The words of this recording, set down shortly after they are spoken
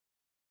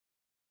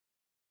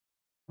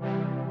Hello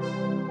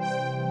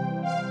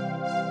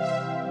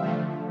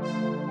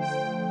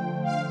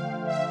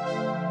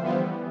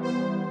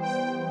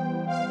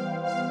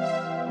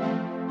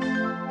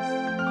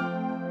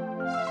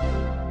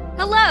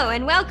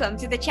and welcome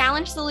to the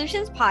Challenge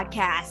Solutions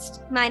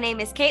podcast. My name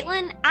is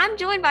Caitlin. I'm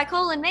joined by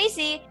Cole and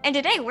Macy, and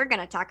today we're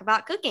going to talk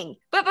about cooking.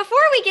 But before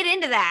we get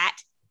into that,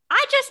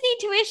 I just need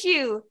to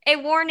issue a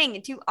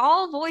warning to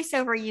all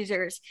voiceover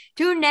users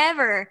to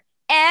never,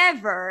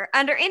 ever,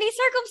 under any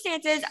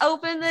circumstances,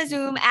 open the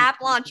Zoom app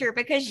launcher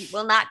because you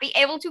will not be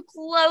able to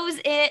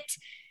close it.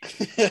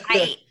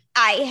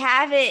 I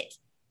have it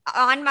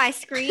on my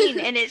screen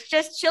and it's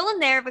just chilling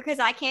there because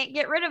I can't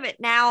get rid of it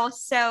now.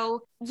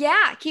 So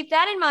yeah, keep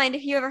that in mind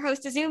if you ever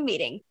host a Zoom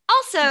meeting.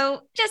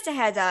 Also, just a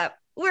heads up,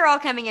 we're all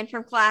coming in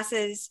from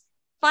classes.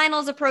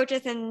 Finals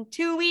approacheth in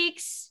 2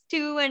 weeks,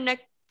 2 and a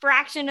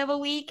fraction of a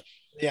week.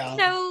 Yeah.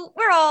 So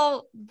we're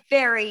all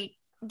very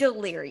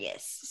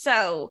delirious.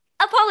 So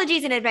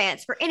apologies in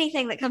advance for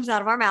anything that comes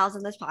out of our mouths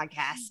in this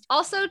podcast.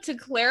 Also, to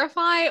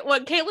clarify,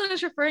 what Caitlin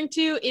is referring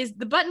to is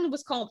the button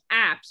was called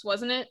apps,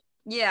 wasn't it?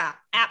 Yeah,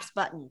 apps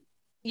button.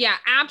 Yeah,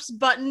 apps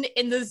button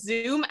in the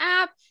Zoom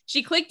app.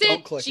 She clicked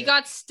it. She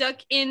got stuck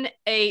in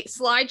a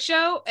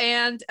slideshow,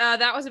 and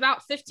that was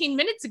about 15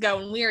 minutes ago,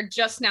 and we are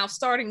just now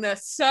starting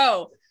this.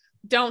 So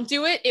don't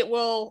do it. It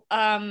will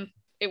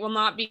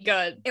not be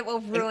good. It will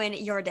ruin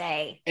your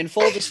day. In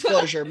full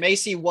disclosure,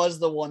 Macy was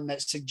the one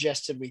that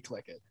suggested we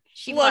click it.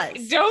 She Look,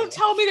 was. don't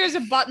tell me there's a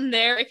button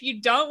there if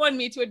you don't want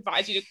me to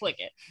advise you to click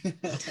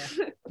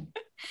it.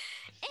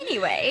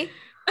 Anyway,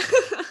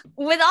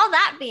 with all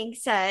that being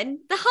said,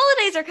 the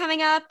holidays are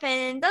coming up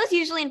and those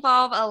usually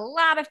involve a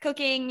lot of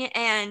cooking.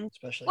 And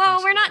Especially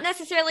while we're not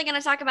necessarily going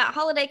to talk about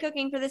holiday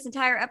cooking for this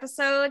entire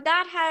episode,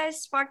 that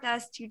has sparked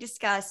us to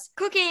discuss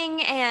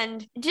cooking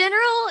and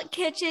general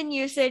kitchen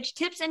usage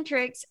tips and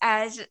tricks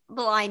as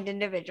blind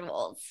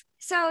individuals.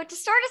 So to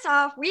start us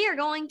off, we are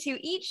going to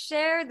each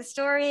share the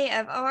story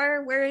of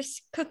our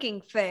worst cooking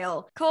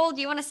fail. Cole,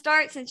 do you want to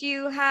start since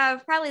you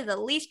have probably the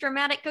least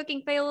dramatic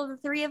cooking fail of the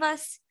three of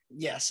us?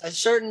 Yes, I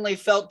certainly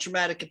felt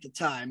dramatic at the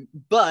time,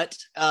 but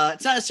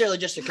it's not necessarily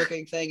just a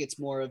cooking thing. It's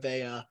more of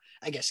a,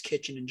 I guess,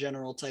 kitchen in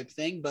general type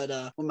thing.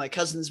 But when my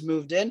cousins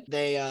moved in,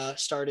 they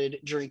started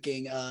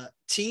drinking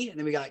tea, and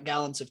then we got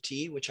gallons of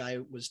tea, which I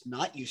was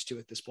not used to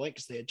at this point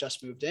because they had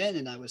just moved in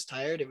and I was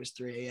tired. It was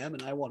 3 a.m.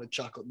 and I wanted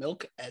chocolate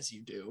milk, as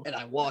you do. And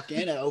I walk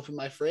in, I open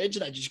my fridge,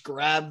 and I just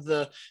grab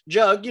the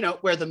jug,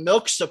 where the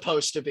milk's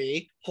supposed to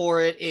be,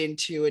 pour it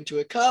into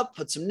a cup,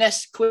 put some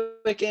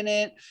Nesquik in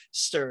it,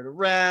 stir it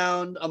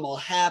around. I'm all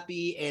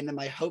happy. And then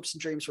my hopes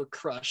and dreams were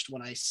crushed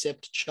when I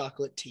sipped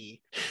chocolate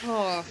tea.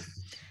 Oh,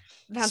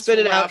 that's Spit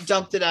it rough. out,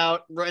 dumped it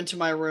out, right into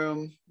my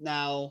room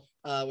now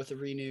with a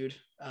renewed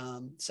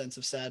sense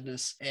of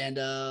sadness, and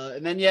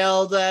then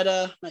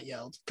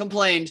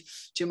complained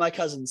to my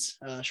cousins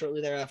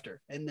shortly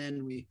thereafter, and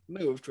then we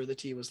moved where the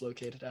tea was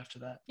located after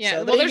that. Yeah,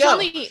 so well,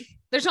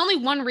 there's only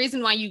one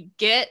reason why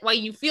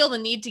you feel the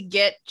need to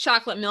get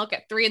chocolate milk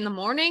at 3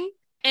 a.m,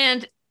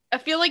 and I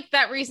feel like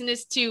that reason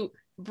is to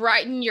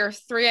brighten your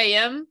 3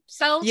 a.m.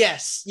 self.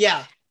 Yes,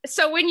 yeah.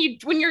 So when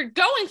you're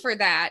going for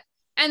that,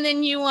 and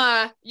then you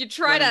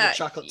try to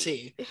chocolate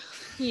tea.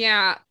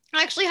 Yeah.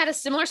 I actually had a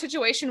similar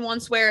situation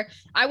once where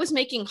I was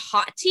making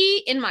hot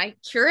tea in my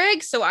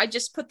Keurig. So I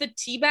just put the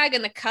tea bag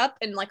in the cup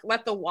and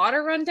let the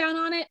water run down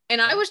on it.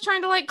 And I was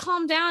trying to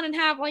calm down and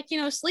have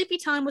sleepy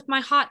time with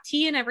my hot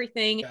tea and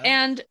everything. Okay.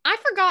 And I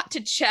forgot to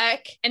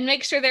check and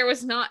make sure there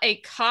was not a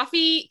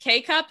coffee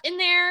K-cup in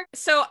there.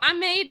 So I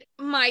made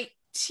my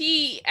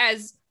tea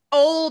as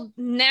old,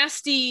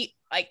 nasty,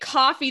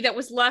 coffee that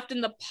was left in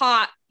the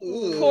pot.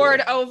 Ooh.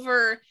 Poured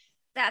over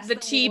That's the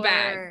tea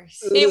bag.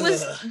 worst. It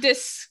was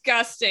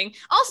disgusting.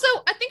 Also,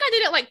 I think I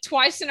did it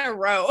twice in a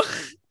row.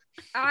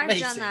 I've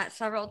Amazing. done that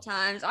several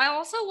times. I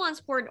also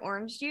once poured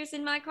orange juice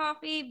in my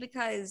coffee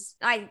because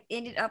I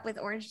ended up with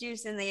orange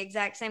juice in the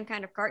exact same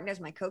kind of carton as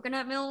my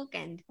coconut milk,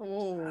 and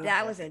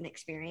that was an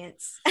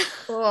experience.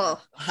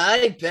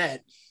 I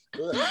bet.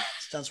 Ugh,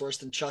 sounds worse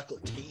than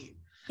chocolate tea.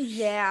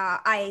 Yeah,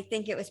 I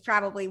think it was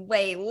probably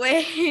way,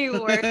 way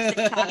worse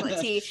than chocolate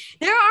tea.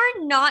 There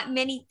are not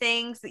many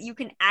things that you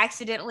can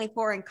accidentally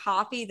pour in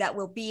coffee that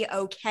will be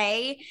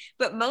okay,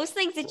 but most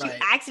things that you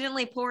Right.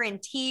 accidentally pour in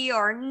tea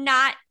are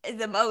not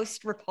the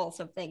most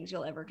repulsive things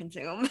you'll ever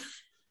consume.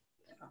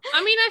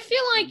 I mean, I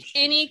feel like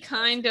any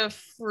kind of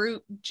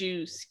fruit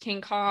juice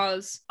can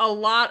cause a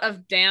lot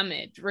of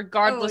damage,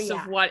 regardless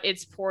yeah. of what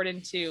it's poured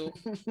into.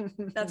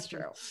 That's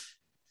true.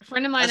 A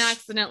friend of mine That's-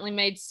 accidentally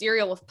made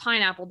cereal with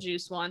pineapple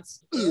juice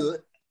once. Ugh.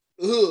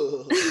 Ugh.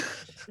 What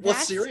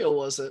That's- cereal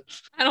was it?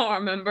 I don't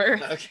remember.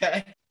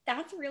 Okay.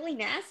 That's really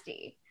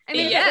nasty. I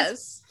mean, if it was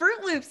Yes.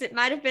 Fruit Loops, it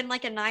might have been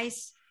a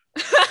nice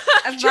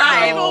Tropical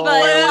vibe,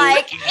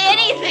 but blend.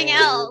 anything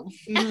else.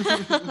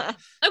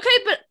 Okay,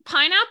 but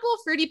pineapple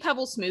fruity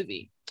pebble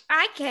smoothie.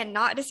 I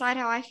cannot decide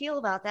how I feel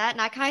about that,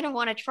 and I kind of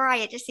want to try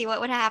it to see what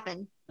would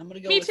happen. I'm gonna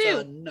go Me with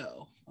too.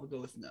 no. I'll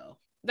go with no.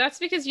 That's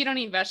because you don't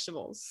eat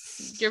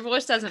vegetables. Your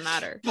voice doesn't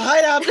matter.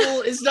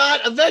 Pineapple is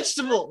not a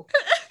vegetable.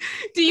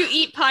 Do you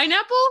eat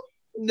pineapple?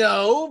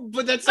 No,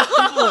 but that's not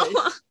the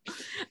voice.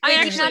 I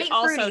Wait, actually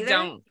also either?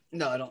 don't.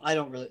 No, I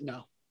don't really.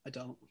 No, I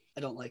don't. I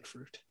don't like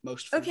fruit.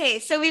 Most fruit. Okay,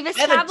 so we've so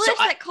established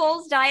that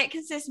Cole's diet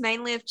consists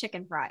mainly of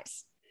chicken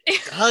fries.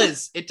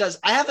 It does.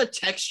 I have a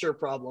texture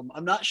problem.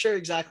 I'm not sure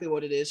exactly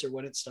what it is or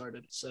when it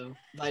started. So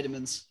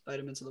vitamins are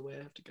the way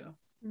I have to go.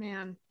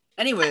 Man.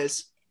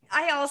 Anyways.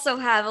 I also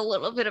have a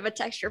little bit of a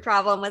texture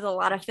problem with a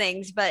lot of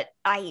things, but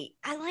I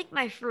like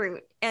my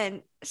fruit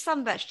and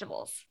some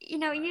vegetables. You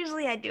know,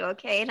 usually I do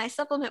okay, and I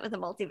supplement with a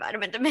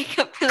multivitamin to make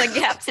up for the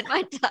gaps in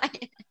my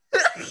diet.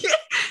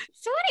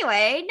 So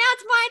anyway, now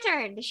it's my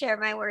turn to share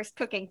my worst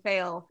cooking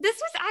fail. This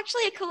was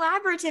actually a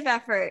collaborative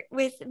effort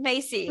with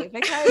Macy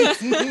because,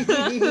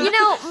 you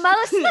know,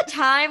 most of the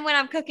time when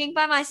I'm cooking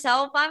by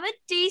myself, I'm a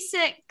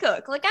decent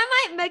cook. Like,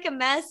 I might make a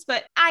mess,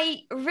 but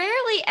I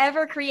rarely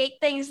ever create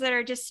things that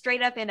are just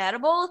straight up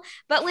inedible.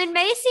 But when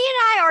Macy and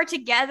I are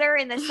together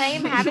in the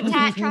same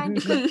habitat trying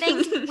to cook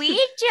things,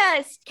 we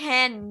just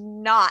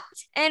cannot.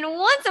 And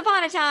once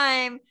upon a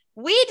time,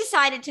 we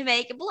decided to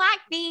make a black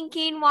bean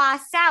quinoa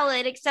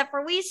salad, except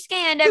for we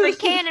scanned every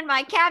can in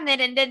my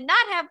cabinet and did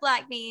not have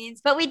black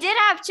beans, but we did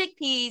have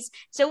chickpeas.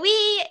 So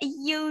we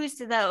used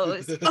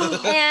those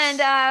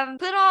and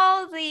put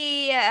all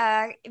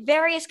the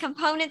various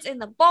components in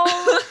the bowl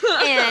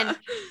and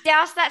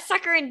doused that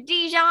sucker in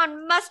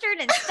Dijon mustard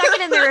and stuck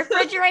it in the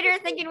refrigerator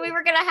thinking we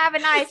were going to have a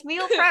nice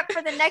meal prep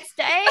for the next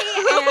day.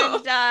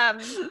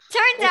 And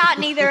turns out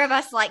neither of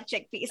us like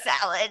chickpea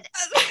salad.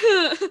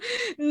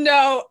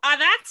 No,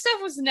 that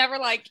stuff was never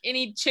like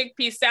any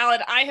chickpea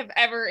salad I have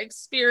ever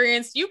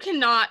experienced. You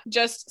cannot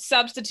just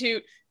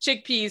substitute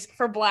chickpeas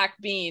for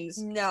black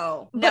beans.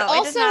 No, but no,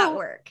 also, it does not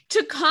work.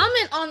 To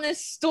comment on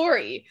this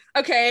story,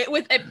 okay,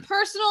 with a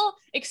personal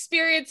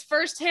experience,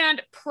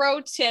 firsthand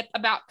pro tip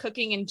about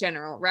cooking in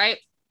general, right?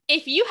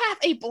 If you have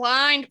a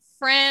blind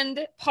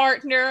friend,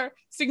 partner,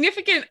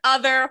 significant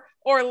other,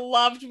 or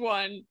loved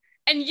one,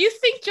 and you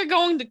think you're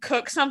going to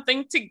cook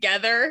something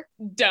together,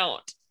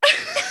 don't.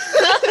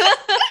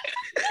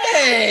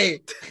 Hey,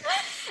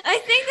 I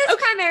think this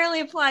primarily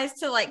applies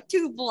to like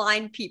two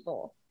blind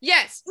people.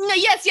 Yes. No,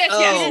 yes.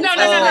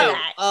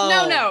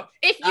 No.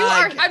 If you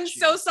I'm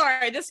so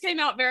sorry. This came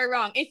out very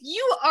wrong. If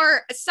you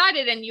are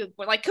sighted and you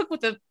like cook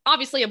with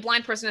obviously a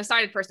blind person, a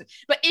sighted person,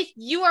 but if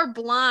you are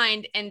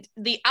blind and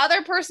the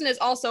other person is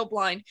also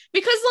blind,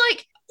 because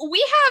like we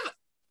have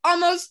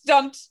almost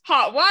dumped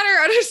hot water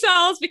on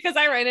ourselves because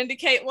I ran into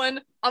Caitlin,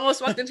 almost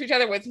walked into each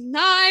other with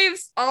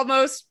knives,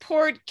 almost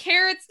poured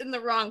carrots in the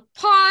wrong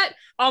pot,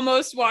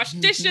 almost washed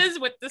dishes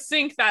with the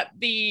sink that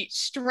the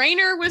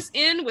strainer was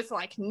in with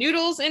like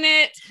noodles in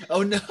it.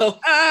 Oh no.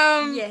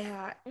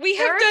 Yeah. We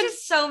have done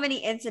just so many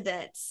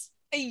incidents.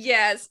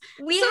 Yes.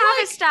 We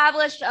have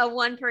established a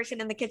one person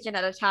in the kitchen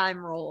at a time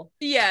rule.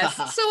 Yes.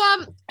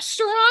 So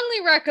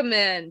strongly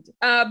recommend.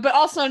 But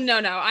also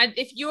no.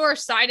 If you're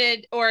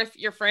sighted or if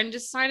your friend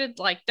is sighted,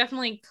 like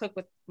definitely cook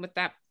with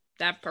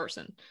that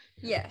person.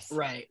 Yes.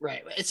 Right.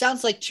 It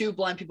sounds like two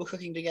blind people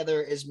cooking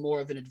together is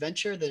more of an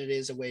adventure than it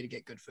is a way to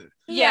get good food.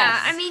 Yeah.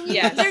 I mean,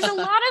 there's a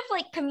lot of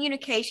like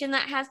communication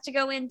that has to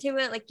go into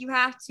it. Like you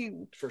have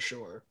to for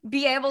sure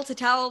be able to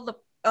tell the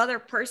other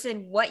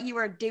person what you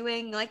are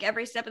doing like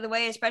every step of the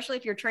way, especially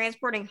if you're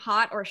transporting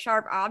hot or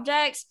sharp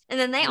objects, and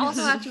then they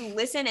also have to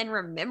listen and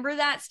remember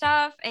that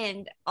stuff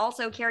and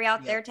also carry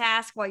out their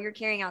task while you're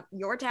carrying out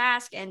your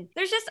task. And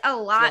there's just a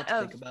lot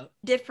of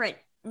different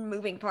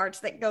moving parts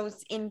that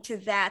goes into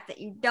that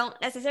you don't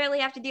necessarily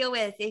have to deal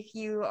with if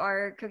you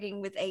are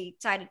cooking with a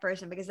sighted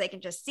person, because they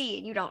can just see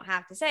and you don't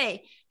have to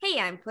say, hey,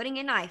 I'm putting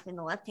a knife in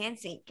the left-hand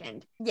sink.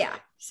 And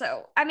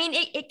so I mean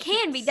it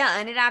can be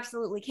done, it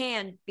absolutely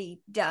can be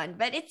done,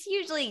 but it's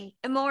usually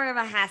more of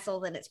a hassle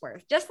than it's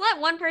worth. Just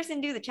let one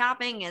person do the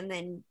chopping and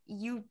then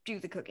you do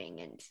the cooking.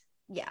 And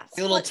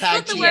a little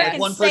tag team, like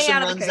one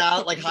person runs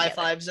out, like high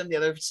fives them, the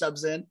other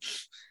subs in.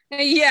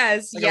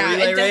 Yes, like a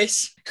relay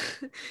race.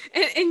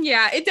 And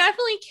it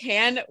definitely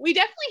can. We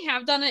definitely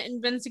have done it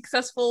and been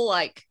successful,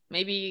 like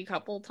maybe a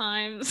couple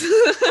times.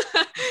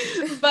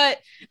 But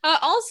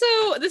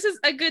also, this is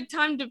a good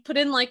time to put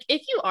in, like,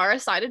 if you are a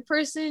sighted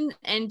person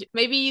and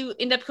maybe you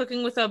end up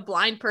cooking with a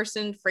blind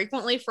person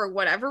frequently for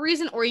whatever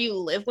reason, or you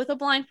live with a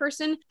blind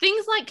person,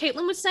 things like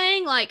Caitlin was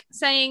saying, like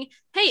saying,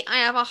 hey, I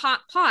have a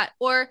hot pot,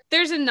 or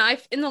there's a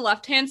knife in the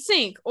left-hand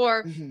sink,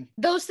 or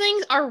those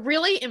things are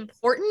really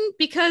important,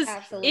 because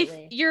if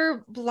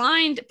your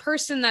blind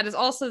person that is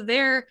also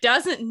there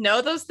doesn't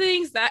know those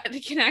things, that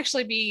can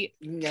actually be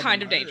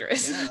kind of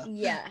dangerous.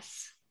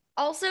 Yes.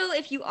 Also,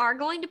 if you are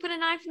going to put a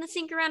knife in the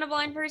sink around a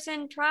blind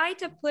person, try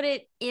to put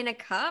it in a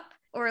cup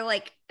or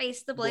like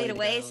face the blade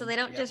away down, so they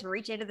don't just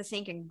reach into the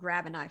sink and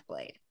grab a knife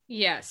blade.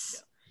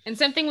 Yes. And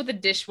same thing with the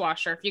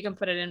dishwasher, if you can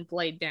put it in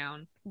blade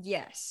down.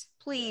 Yes.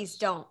 Please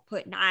don't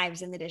put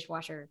knives in the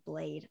dishwasher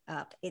blade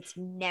up. It's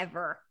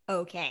never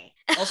okay.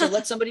 Also,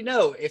 let somebody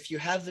know if you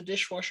have the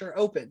dishwasher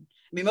open.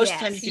 I mean, most of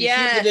the time you can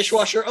Yes. hear the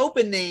dishwasher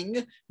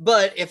opening,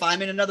 but if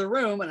I'm in another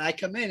room and I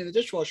come in and the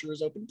dishwasher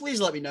is open,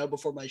 please let me know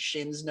before my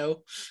shins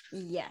know.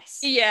 Yes.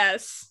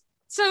 Yes.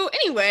 So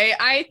anyway,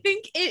 I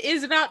think it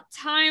is about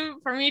time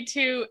for me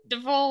to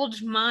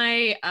divulge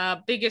my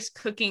biggest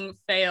cooking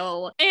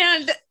fail.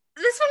 And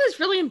this one is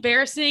really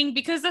embarrassing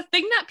because the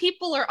thing that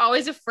people are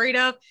always afraid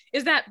of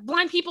is that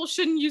blind people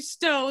shouldn't use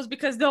stoves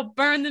because they'll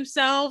burn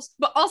themselves,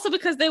 but also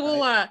because they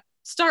will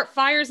start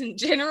fires in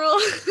general.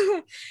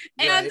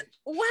 And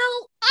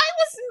well, I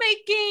was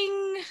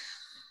making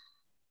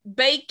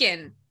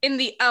bacon in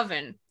the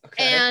oven,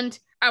 and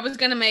I was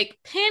gonna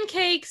make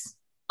pancakes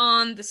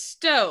on the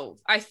stove,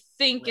 I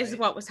think is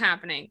what was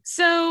happening.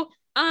 So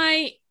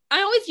I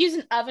always use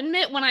an oven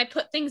mitt when I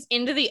put things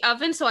into the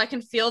oven so I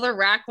can feel the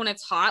rack when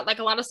it's hot. Like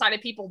a lot of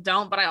sighted people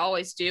don't, but I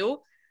always do.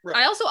 Right.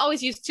 I also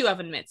always use 2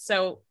 oven mitts.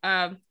 So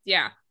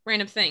yeah,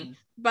 random thing. Mm-hmm.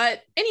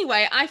 But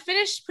anyway, I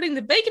finished putting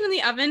the bacon in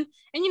the oven,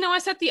 and I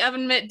set the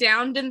oven mitt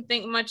down, didn't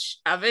think much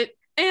of it.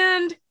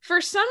 And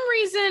for some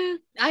reason,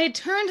 I had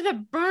turned the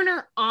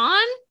burner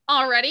on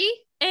already,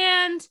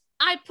 and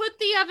I put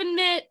the oven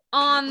mitt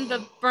on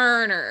the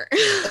burner.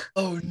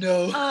 Oh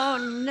no. Oh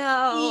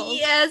no.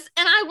 Yes.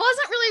 And I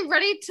wasn't really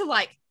ready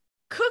to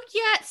cook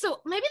yet.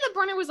 So maybe the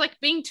burner was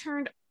being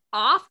turned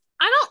off.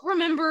 I don't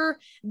remember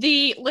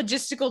the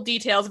logistical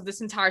details of this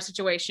entire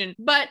situation,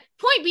 but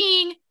point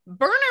being,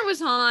 burner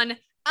was on,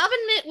 oven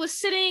mitt was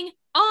sitting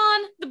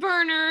on the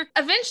burner.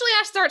 Eventually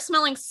I start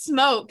smelling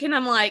smoke and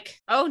I'm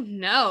like, oh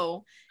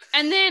no.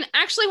 And then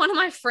actually one of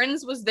my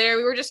friends was there.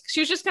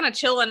 She was just kind of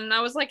chilling, and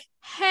I was like,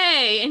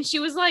 hey. And she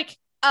was like,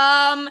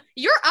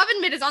 your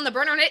oven mitt is on the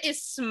burner and it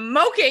is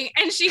smoking.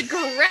 And she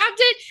grabbed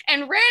it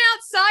and ran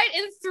outside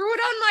and threw it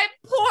on my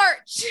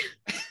porch.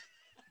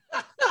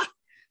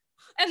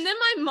 And then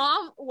my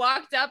mom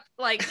walked up,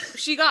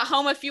 she got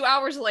home a few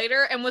hours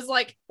later and was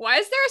like, why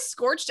is there a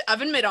scorched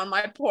oven mitt on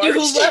my porch? You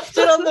left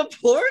it on the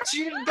porch?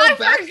 You didn't go back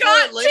for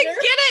it later? I forgot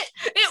to get it.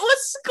 It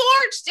was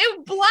scorched.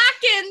 It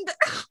blackened.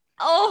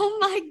 Oh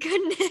my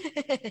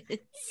goodness.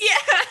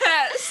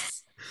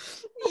 Yes.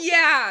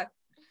 Yeah.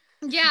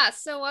 Yeah.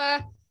 So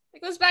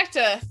it goes back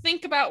to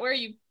think about where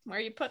you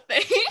put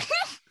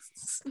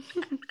things.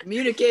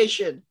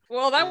 Communication.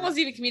 Well, that wasn't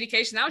even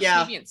communication. That was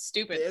just me being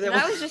stupid.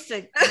 That was just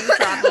a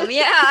problem.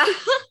 Yeah.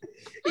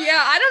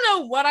 Yeah, I don't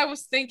know what I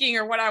was thinking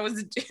or what I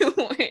was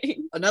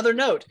doing. Another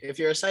note, if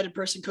you're a sighted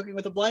person cooking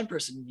with a blind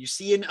person, you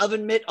see an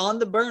oven mitt on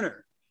the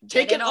burner,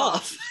 take it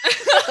off.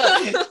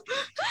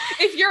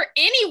 If you're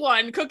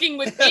anyone cooking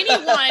with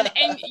anyone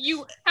and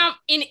you have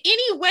in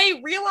any way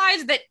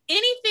realized that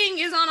anything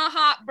is on a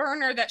hot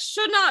burner that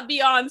should not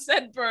be on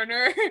said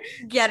burner,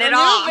 get it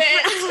off.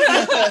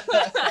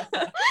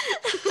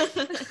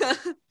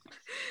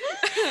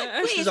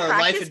 This is our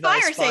life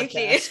advice fire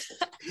podcast.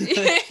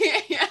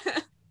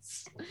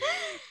 Yes.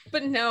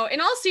 But no, in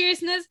all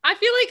seriousness, I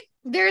feel like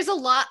there's a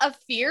lot of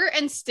fear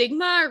and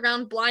stigma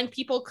around blind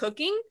people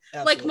cooking.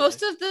 Absolutely.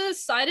 Most of the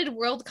sighted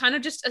world kind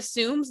of just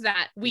assumes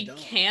that we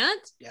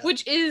can't,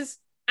 which is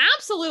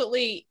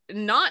absolutely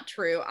not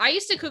true. I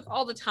used to cook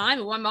all the time.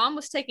 When my mom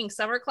was taking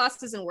summer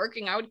classes and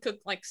working, I would cook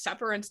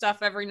supper and stuff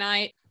every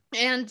night.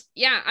 And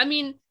yeah, I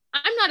mean,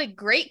 I'm not a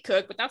great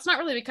cook, but that's not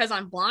really because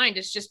I'm blind.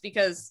 It's just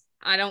because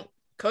I don't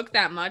cook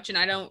that much and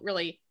I don't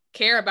really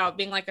care about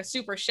being a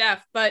super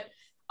chef. But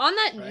on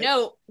that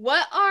note,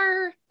 what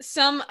are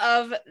some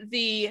of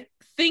the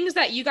things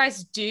that you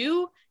guys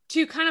do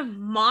to kind of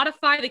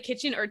modify the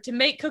kitchen or to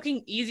make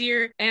cooking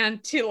easier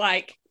and to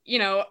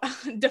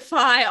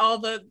defy all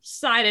the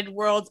sighted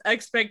world's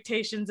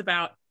expectations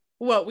about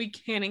what we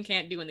can and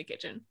can't do in the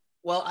kitchen?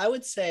 Well, I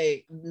would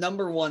say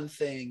number one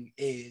thing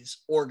is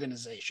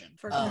organization.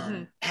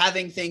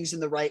 Having things in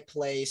the right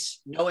place,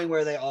 knowing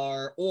where they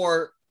are,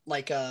 or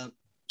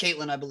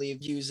Caitlin, I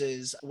believe,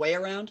 uses Way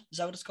Around. Is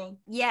that what it's called?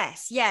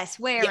 Yes,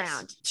 Way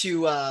Around.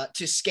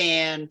 To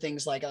scan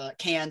things like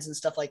cans and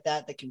stuff like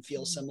that can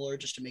feel similar,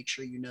 just to make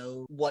sure you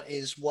know what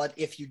is what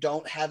if you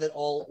don't have it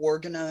all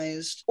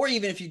organized, or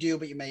even if you do,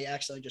 but you may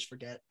accidentally just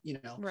forget,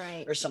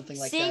 right, or something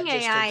like Seeing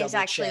that. Seeing AI is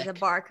actually the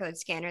barcode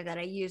scanner that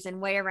I use,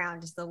 and Way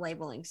Around is the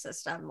labeling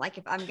system.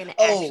 If I'm going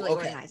to actually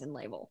organize and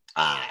label.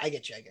 I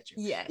get you.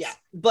 Yes. Yeah,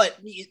 but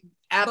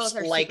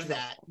apps like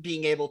that,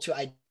 being able to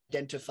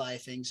identify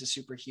things is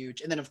super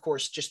huge. And then of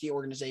course just the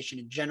organization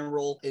in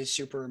general is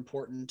super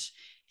important,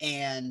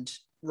 and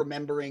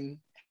remembering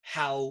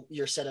how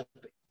your setup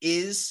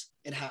is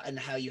and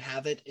how you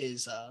have it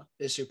is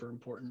super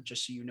important,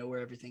 just so you know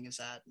where everything is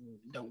at and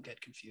don't get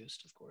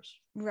confused, of course.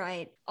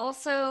 Right.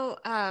 Also,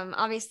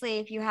 obviously,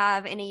 if you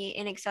have any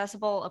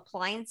inaccessible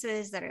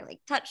appliances that are like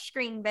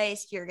touchscreen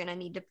based, you're gonna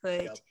need to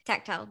put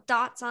tactile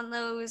dots on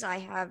those. I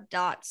have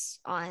dots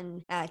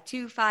on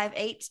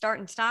 258 start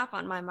and stop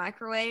on my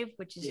microwave,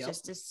 which is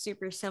just a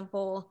super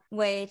simple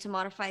way to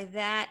modify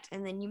that.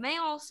 And then you may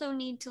also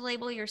need to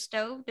label your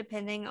stove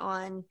depending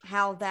on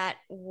how that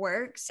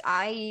works.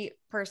 I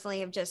personally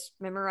have just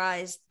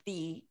memorized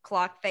the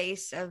clock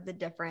face of the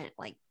different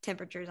like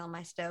temperatures on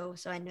my stove,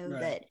 so I know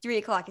that 3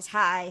 o'clock is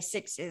high,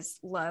 6 is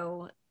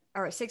low,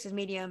 or 6 is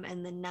medium,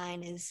 and then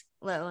 9 is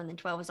low, and then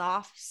 12 is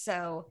off.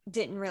 So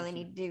didn't really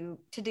need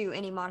to do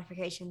any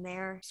modification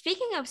there.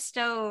 Speaking of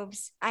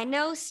stoves, I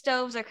know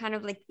stoves are kind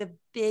of like the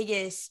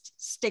biggest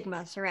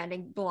stigma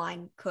surrounding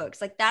blind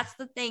cooks. Like that's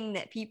the thing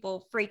that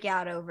people freak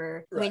out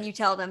over when you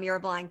tell them you're a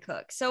blind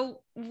cook.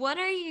 So what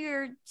are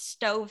your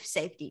stove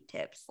safety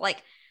tips?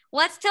 Like,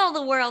 let's tell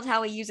the world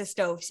how we use a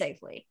stove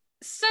safely.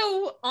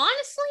 So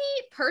honestly,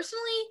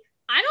 personally,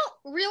 I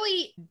don't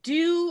really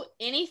do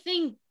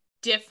anything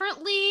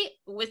differently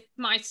with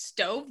my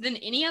stove than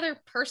any other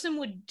person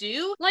would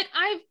do. Like,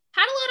 I've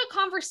had a lot of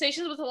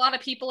conversations with a lot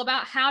of people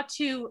about how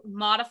to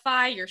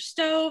modify your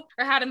stove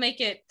or how to make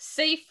it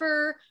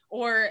safer,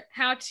 or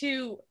how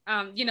to,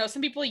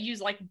 some people use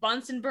like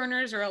Bunsen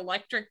burners or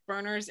electric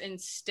burners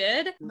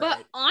instead. Right.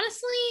 But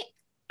honestly,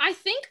 I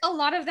think a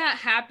lot of that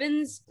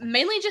happens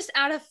mainly just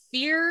out of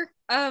fear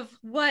of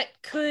what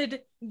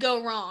could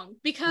go wrong,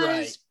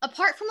 because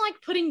apart from like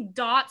putting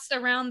dots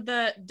around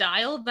the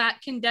dial,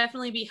 that can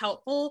definitely be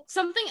helpful.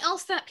 Something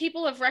else that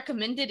people have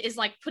recommended is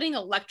like putting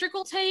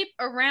electrical tape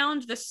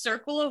around the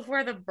circle of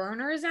where the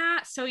burner is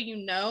at, so you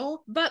know.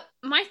 But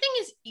my thing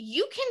is,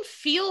 you can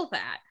feel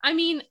that. I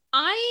mean,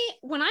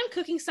 when I'm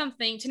cooking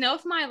something, to know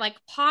if my like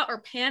pot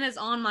or pan is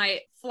on my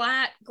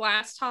flat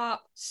glass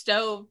top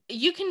stove,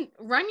 you can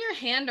run your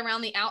hand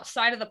around the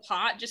outside of the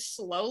pot just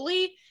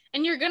slowly,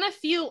 and you're gonna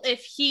feel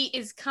if heat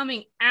is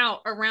coming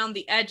out around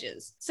the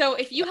edges. So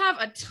if you have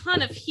a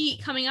ton of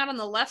heat coming out on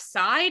the left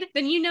side,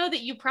 then you know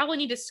that you probably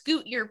need to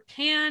scoot your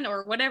pan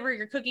or whatever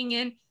you're cooking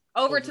in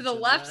over to the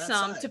left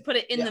some to put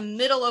it in the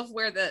middle of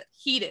where the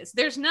heat is.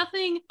 There's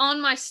nothing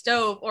on my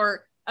stove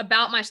or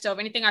about my stove,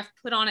 anything I've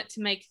put on it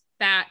to make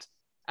that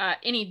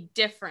any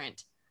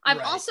different. I've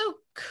also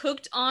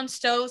cooked on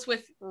stoves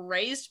with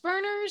raised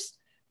burners,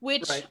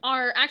 which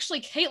are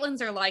actually,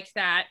 Caitlin's are like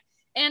that.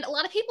 And a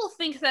lot of people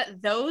think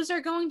that those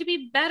are going to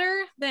be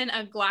better than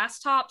a glass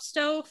top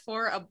stove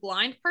for a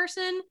blind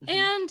person.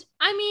 And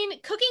I mean,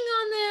 cooking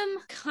on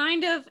them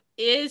kind of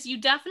is.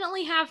 You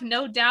definitely have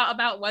no doubt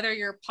about whether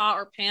your pot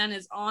or pan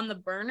is on the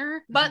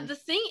burner. But the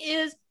thing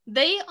is,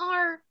 they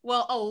are,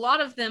 well, a lot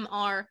of them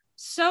are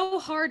so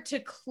hard to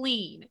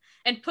clean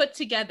and put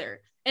together.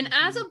 And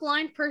as a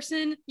blind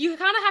person, you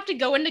kind of have to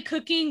go into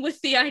cooking with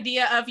the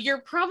idea of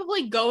you're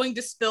probably going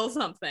to spill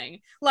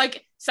something.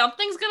 Like,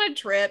 something's gonna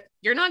trip.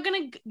 You're not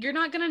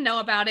gonna know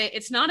about it.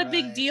 It's not a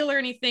big deal or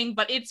anything,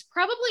 but it's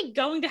probably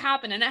going to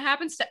happen, and it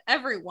happens to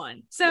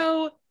everyone.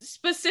 So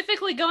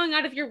specifically going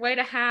out of your way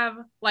to have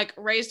like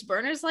raised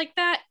burners like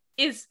that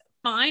is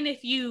fine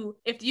if you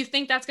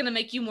think that's going to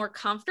make you more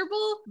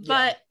comfortable,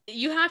 but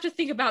you have to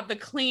think about the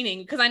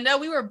cleaning, because I know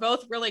we were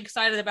both really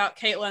excited about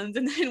Caitlin's,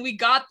 and then we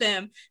got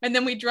them, and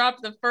then we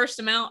dropped the first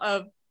amount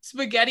of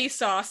spaghetti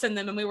sauce in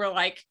them, and we were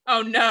like,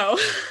 oh no.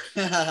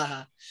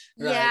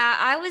 Yeah,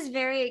 I was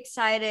very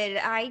excited.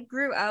 I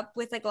grew up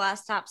with a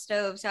glass top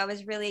stove, so I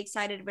was really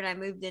excited when I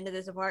moved into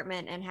this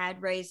apartment and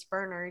had raised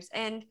burners,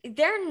 and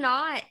they're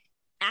not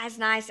as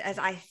nice as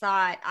I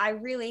thought. I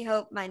really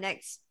hope my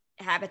next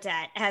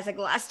habitat has a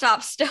glass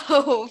top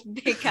stove,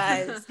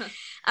 because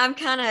I'm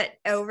kind of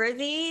over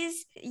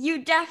these.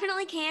 You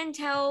definitely can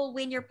tell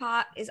when your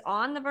pot is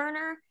on the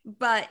burner,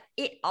 but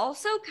it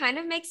also kind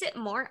of makes it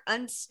more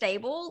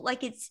unstable.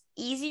 Like, it's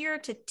easier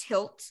to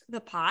tilt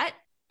the pot.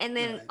 And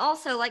then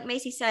also, like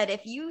Macy said,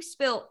 if you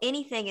spill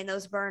anything in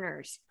those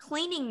burners,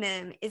 cleaning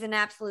them is an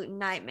absolute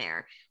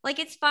nightmare. Like,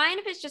 it's fine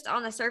if it's just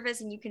on the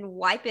surface and you can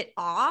wipe it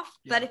off,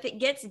 but if it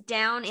gets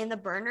down in the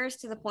burners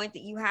to the point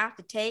that you have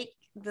to take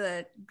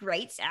the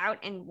grates out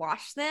and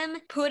wash them,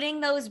 putting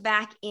those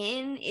back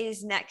in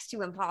is next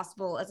to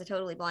impossible as a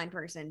totally blind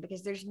person,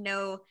 because there's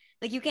no,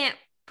 like, you can't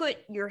put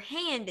your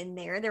hand in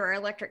there. There are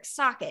electric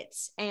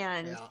sockets,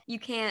 and you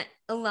can't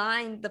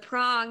align the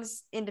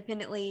prongs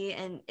independently,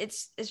 and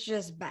it's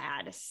just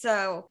bad.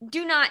 So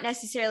do not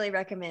necessarily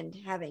recommend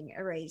having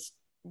a raised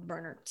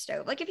burner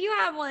stove. Like, if you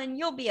have one,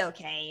 you'll be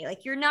okay.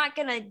 Like, you're not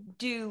gonna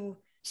do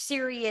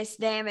serious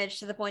damage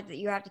to the point that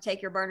you have to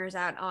take your burners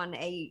out on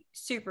a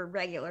super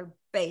regular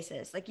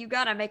basis. Like, you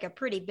gotta make a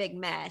pretty big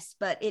mess,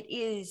 but it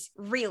is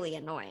really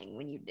annoying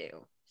when you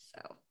do.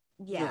 So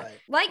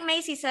like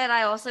Macy said,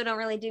 I also don't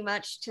really do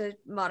much to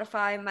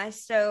modify my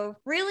stove.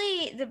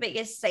 Really, the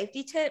biggest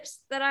safety tips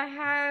that I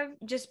have,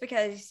 just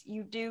because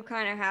you do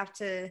kind of have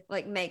to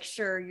like make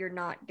sure you're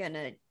not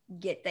gonna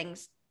get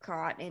things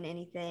caught in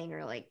anything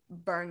or like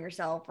burn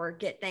yourself or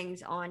get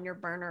things on your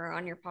burner or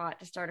on your pot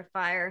to start a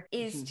fire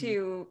is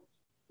to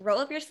roll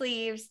up your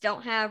sleeves.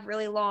 Don't have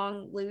really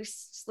long,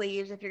 loose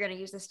sleeves if you're going to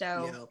use the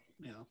stove.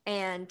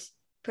 And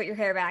put your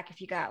hair back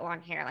if you got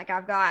long hair. Like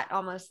I've got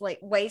almost like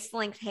waist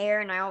length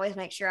hair, and I always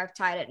make sure I've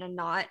tied it in a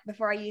knot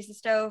before I use the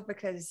stove,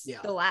 because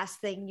the last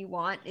thing you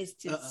want is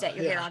to set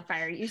your hair on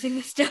fire using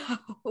the stove.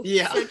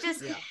 So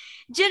just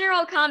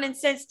general common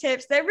sense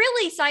tips that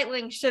really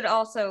Sightwing should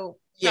also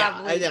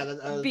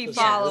be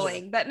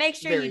following, but make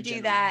sure you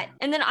do that.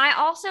 And then I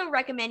also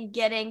recommend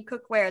getting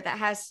cookware that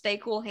has stay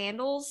cool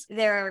handles.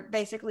 They're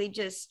basically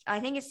just, I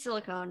think it's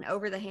silicone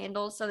over the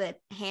handles so that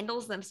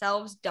handles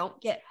themselves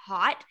don't get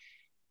hot.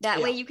 That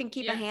way you can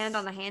keep a hand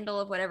on the handle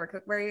of whatever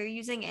cookware you're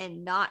using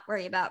and not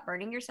worry about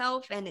burning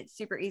yourself. And it's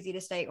super easy to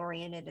stay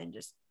oriented and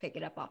just pick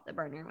it up off the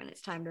burner when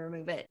it's time to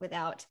remove it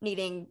without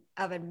needing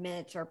oven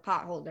mitts or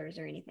pot holders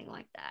or anything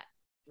like that.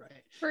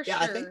 Right. For sure.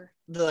 I think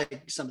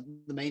some of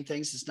the main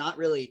things is not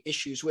really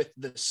issues with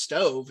the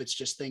stove. It's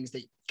just things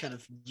that kind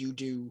of you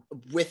do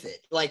with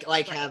it, like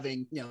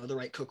having, the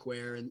right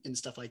cookware and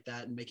stuff like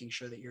that, and making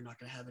sure that you're not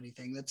going to have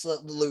anything that's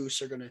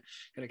loose or going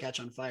to catch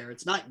on fire.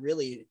 It's not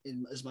really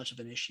as much of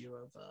an issue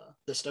of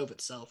the stove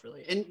itself,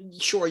 really. And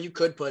sure, you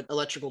could put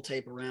electrical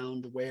tape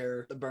around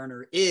where the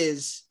burner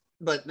is,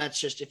 but that's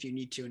just if you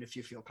need to and if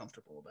you feel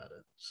comfortable about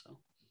it. So.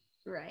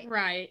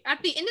 Right.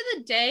 At the end of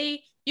the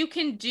day, you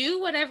can do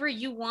whatever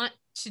you want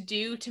to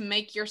do to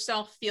make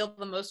yourself feel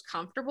the most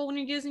comfortable when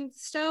you're using the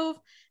stove.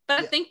 But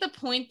I think the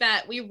point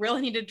that we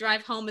really need to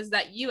drive home is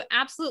that you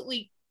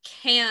absolutely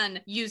can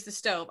use the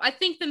stove. I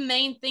think the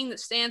main thing that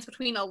stands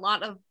between a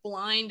lot of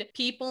blind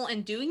people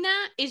and doing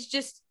that is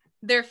just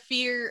their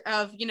fear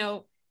of,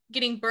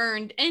 getting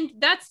burned. And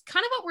that's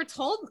kind of what we're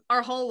told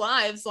our whole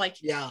lives. Like,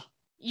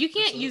 you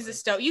can't use the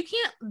stove. You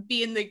can't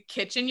be in the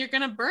kitchen. You're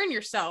going to burn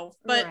yourself.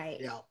 But,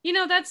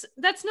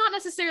 that's not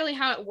necessarily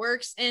how it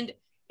works. And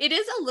it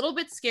is a little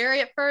bit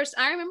scary at first.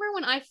 I remember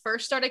when I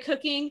first started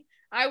cooking,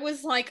 I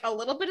was like a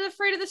little bit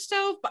afraid of the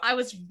stove, but I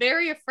was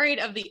very afraid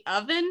of the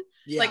oven.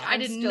 Like I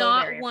did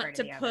not want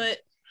to put,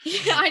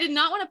 I did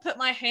not want to put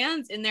my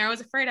hands in there. I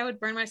was afraid I would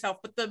burn myself.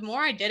 But the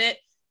more I did it,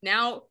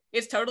 now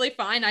it's totally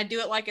fine. I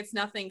do it like it's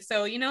nothing.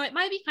 So, it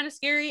might be kind of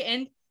scary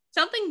and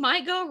something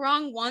might go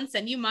wrong once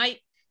and you might,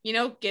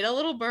 get a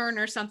little burn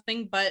or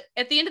something. But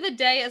at the end of the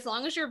day, as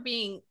long as you're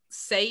being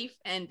safe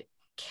and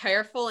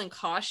careful and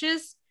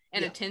cautious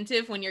and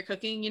attentive when you're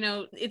cooking,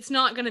 it's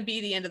not going to be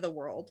the end of the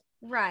world.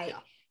 Right. Yeah.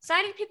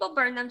 Sighted people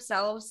burn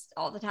themselves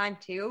all the time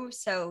too.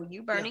 So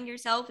you burning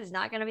yourself is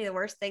not going to be the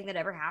worst thing that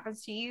ever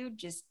happens to you.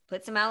 Just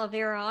put some aloe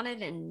vera on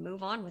it and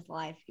move on with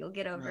life. You'll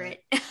get over it.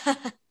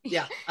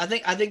 I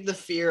think the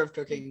fear of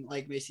cooking,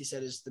 like Macy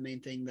said, is the main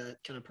thing that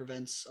kind of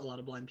prevents a lot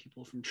of blind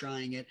people from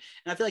trying it.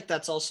 And I feel like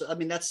that's also,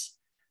 that's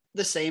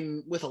the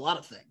same with a lot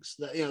of things.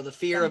 The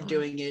fear of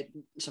doing it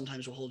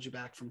sometimes will hold you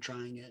back from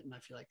trying it. And I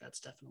feel like that's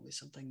definitely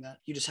something that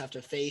you just have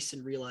to face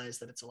and realize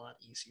that it's a lot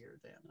easier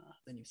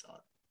than you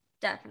thought.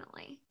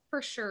 Definitely.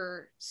 For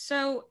sure.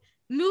 So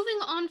moving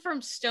on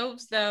from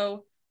stoves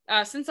though,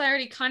 since I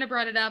already kind of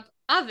brought it up,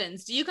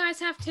 ovens. Do you guys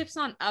have tips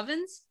on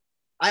ovens?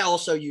 I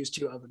also use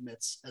 2 oven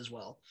mitts as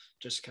well,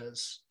 just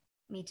because.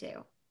 Me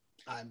too.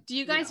 Do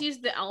you guys use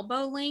the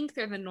elbow length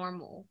or the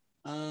normal?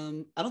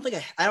 I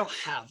don't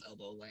have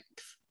elbow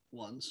length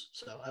ones,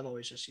 so I've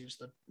always just used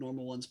the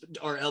normal ones. But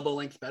are elbow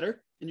length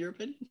better in your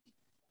opinion?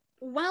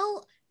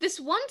 Well, this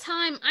one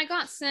time I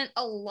got sent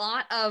a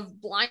lot of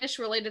blindish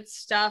related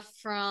stuff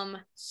from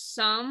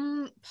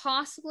some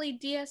possibly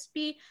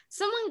DSB.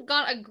 Someone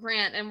got a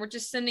grant and we're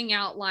just sending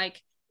out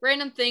like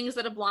random things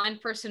that a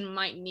blind person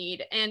might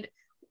need. And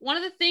one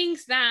of the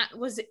things that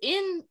was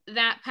in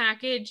that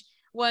package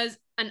was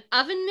an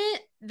oven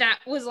mitt that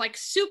was like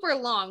super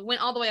long, went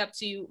all the way up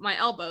to my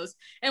elbows.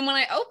 And when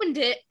I opened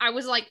it, I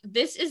was like,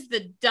 this is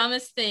the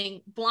dumbest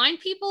thing. Blind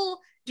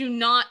people do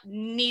not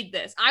need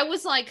this. I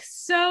was like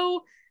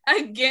so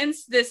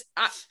against this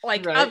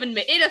oven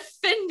mitt. It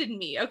offended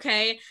me,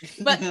 okay?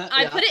 But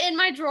I put it in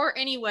my drawer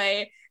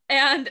anyway.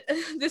 And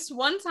this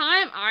one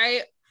time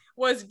I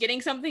was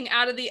getting something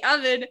out of the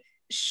oven,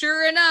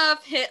 sure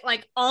enough, hit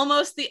like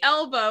almost the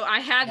elbow. I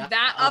had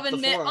that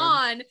oven mitt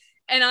on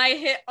and I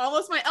hit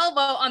almost my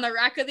elbow on the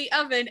rack of the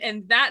oven,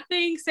 and that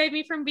thing saved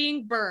me from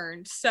being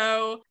burned.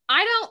 So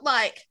I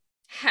don't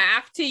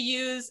have to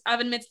use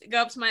oven mitts that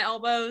go up to my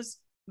elbows,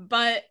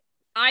 but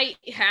I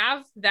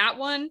have that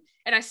one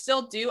and I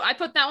still do. I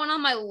put that one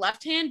on my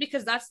left hand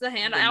because that's the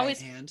hand I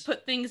always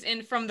put things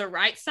in from the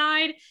right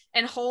side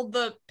and hold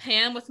the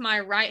pan with my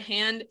right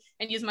hand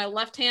and use my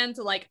left hand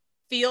to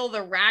feel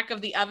the rack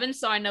of the oven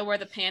so I know where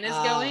the pan is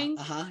going.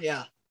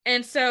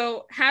 And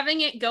so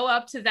having it go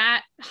up to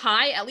that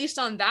high, at least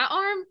on that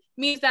arm,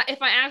 means that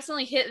if I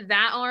accidentally hit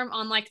that arm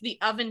on the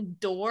oven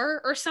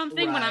door or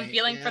something when I'm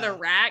feeling for the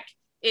rack,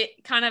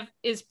 it kind of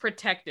is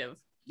protective.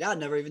 Yeah, I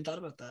never even thought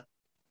about that.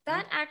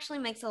 That actually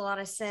makes a lot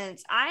of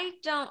sense. I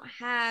don't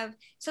have,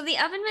 so the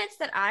oven mitts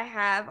that I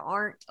have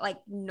aren't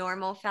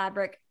normal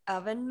fabric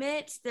oven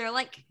mitts. They're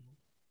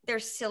they're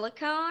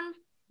silicone.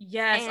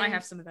 Yes, I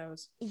have some of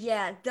those.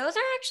 Yeah, those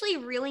are actually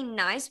really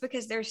nice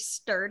because they're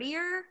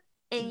sturdier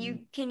and you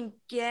can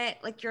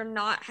get, like, you're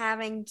not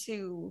having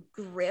to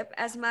grip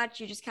as much.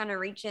 You just kind of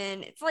reach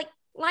in. It's like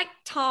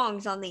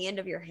tongs on the end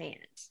of your hand.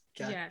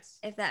 Okay. Yes.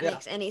 If that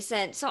makes any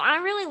sense. So I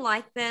really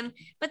like them,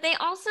 but they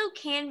also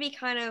can be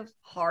kind of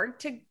hard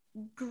to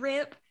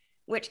grip,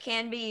 which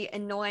can be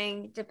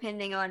annoying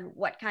depending on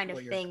what kind of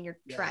thing you're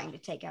trying to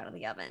take out of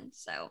the oven.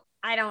 So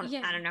I don't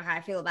know how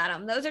I feel about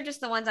them. Those are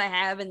just the ones I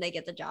have and they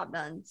get the job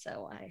done.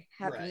 So I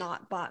have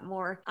not bought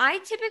more. I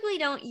typically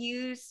don't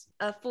use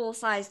a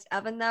full-sized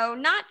oven though,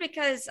 not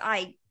because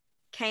I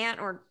can't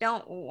or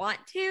don't want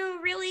to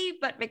really,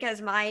 but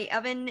because my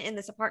oven in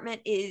this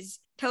apartment is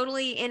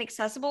totally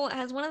inaccessible. It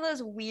has one of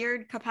those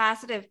weird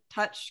capacitive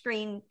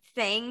touchscreen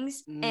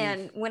things.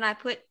 And when I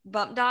put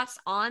bump dots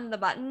on the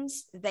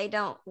buttons, they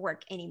don't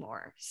work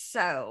anymore.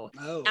 So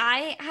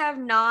I have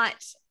not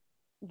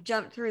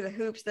jumped through the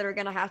hoops that are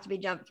going to have to be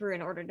jumped through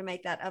in order to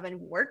make that oven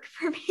work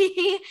for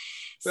me.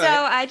 So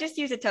I just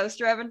use a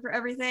toaster oven for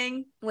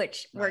everything,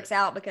 which works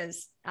out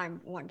because I'm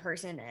one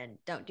person and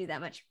don't do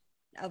that much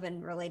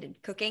oven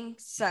related cooking.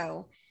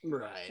 So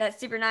that's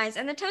super nice.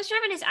 And the toaster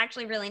oven is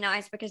actually really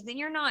nice because then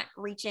you're not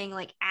reaching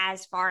like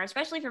as far,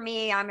 especially for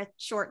me. I'm a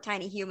short,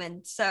 tiny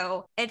human.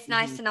 So it's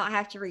nice to not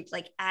have to reach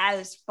like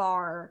as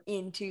far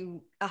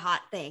into a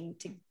hot thing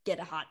to get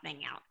a hot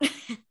thing out.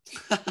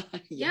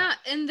 Yeah.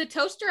 And the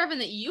toaster oven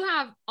that you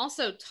have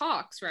also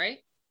talks, right?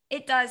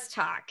 It does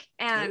talk.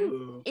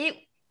 And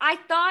I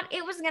thought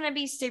it was going to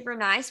be super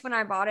nice when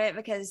I bought it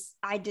because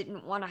I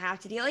didn't want to have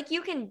to deal. Like,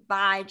 you can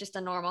buy just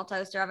a normal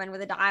toaster oven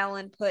with a dial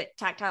and put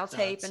tactile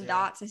tape and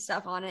dots and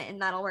stuff on it,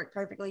 and that'll work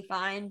perfectly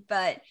fine.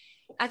 But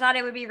I thought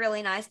it would be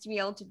really nice to be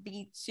able to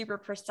be super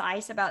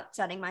precise about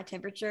setting my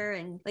temperature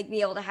and like be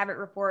able to have it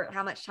report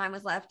how much time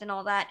was left and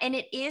all that. And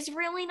it is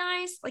really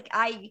nice. Like,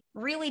 I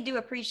really do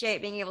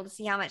appreciate being able to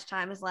see how much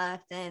time is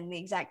left and the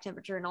exact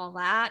temperature and all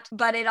that.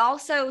 But it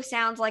also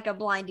sounds like a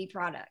blindy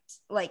product.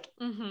 Like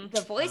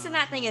the voice in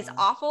that thing is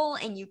awful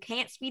and you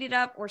can't speed it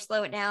up or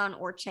slow it down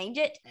or change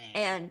it.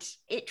 And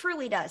it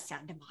truly does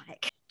sound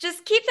demonic.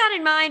 Just keep that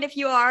in mind if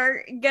you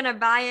are gonna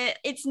buy it.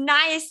 It's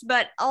nice,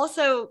 but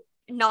also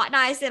not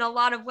nice in a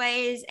lot of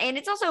ways, and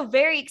it's also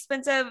very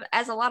expensive,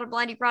 as a lot of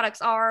blindy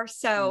products are.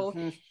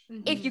 So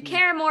if you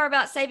care more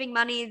about saving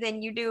money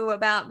than you do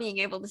about being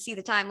able to see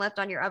the time left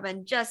on your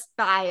oven, just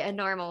buy a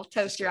normal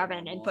toaster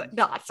oven and put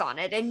dots on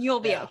it and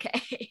you'll be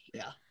okay.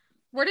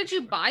 Where did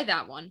you buy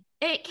that one?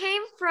 It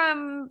came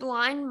from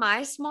Blind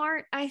My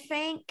Smart, I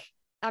think.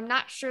 I'm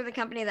not sure the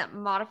company that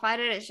modified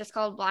it. It's just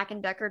called Black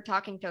 & Decker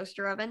Talking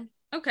Toaster Oven.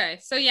 Okay,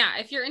 so yeah,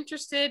 if you're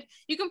interested,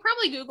 you can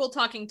probably Google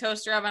talking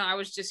toaster oven. I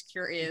was just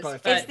curious.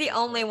 It's the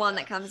only one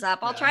that comes up.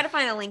 I'll try to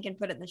find a link and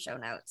put it in the show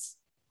notes.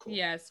 Cool.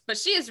 Yes, but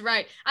she is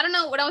right. I don't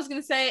know what I was going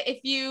to say.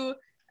 If you,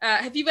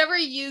 have you ever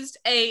used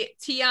a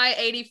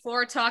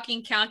TI-84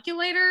 talking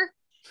calculator?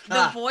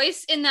 The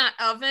voice in that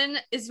oven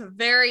is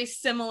very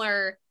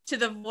similar to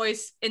the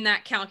voice in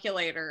that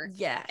calculator.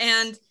 Yes.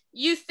 And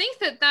you think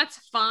that that's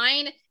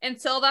fine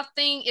until that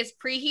thing is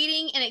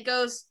preheating and it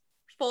goes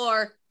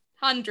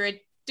 400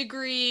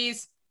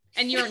 degrees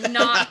and you're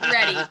not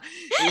ready.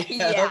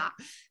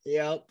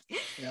 Yep.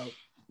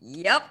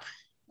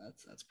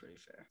 That's pretty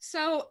fair.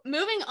 So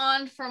moving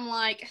on from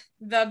like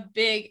the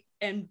big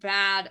and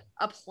bad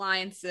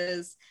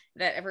appliances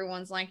that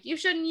everyone's like, you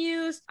shouldn't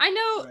use. I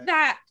know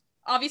that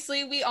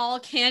obviously we all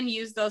can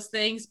use those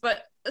things,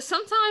 but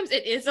sometimes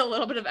it is a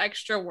little bit of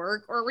extra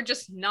work or we're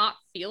just not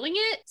feeling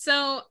it.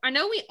 So I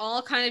know we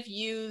all kind of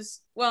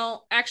use,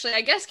 well, actually, I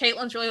guess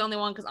Caitlin's really the only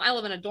one because I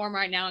live in a dorm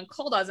right now and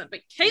Cole doesn't,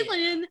 but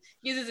Caitlin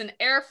uses an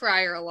air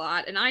fryer a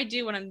lot, and I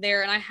do when I'm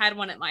there, and I had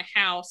one at my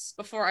house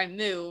before I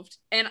moved.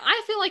 And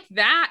I feel like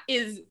that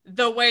is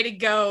the way to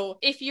go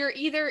if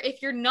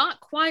you're not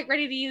quite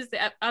ready to use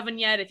the oven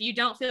yet, if you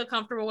don't feel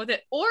comfortable with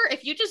it, or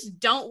if you just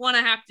don't want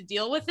to have to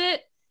deal with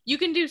it. You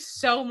can do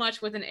so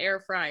much with an air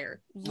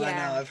fryer. Yeah. I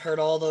know. I've heard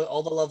all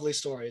the lovely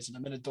stories, and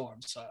I'm in a dorm,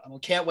 so I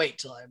can't wait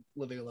till I'm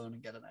living alone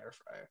and get an air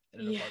fryer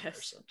in an apartment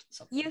or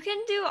something. You can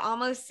do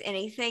almost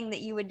anything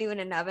that you would do in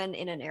an oven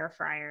in an air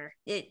fryer.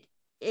 It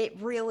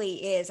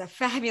really is a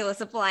fabulous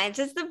appliance.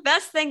 It's the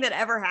best thing that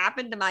ever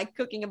happened to my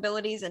cooking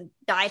abilities and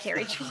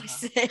dietary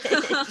choices.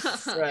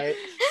 Right.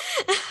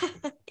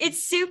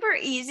 It's super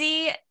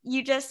easy.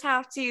 You just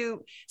have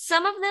to,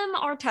 some of them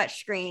are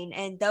touchscreen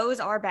and those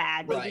are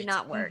bad. They do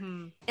not work.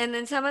 And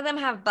then some of them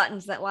have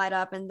buttons that light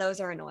up and those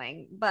are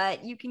annoying.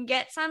 But you can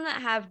get some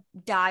that have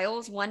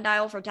dials, one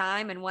dial for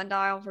time and one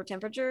dial for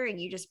temperature,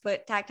 and you just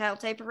put tactile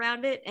tape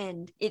around it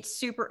and it's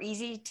super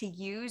easy to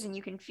use, and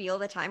you can feel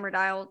the timer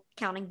dial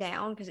counting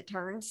down because it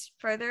turns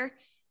further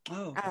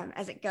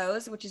as it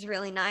goes, which is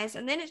really nice.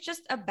 And then it's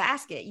just a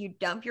basket. You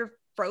dump your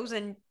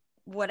frozen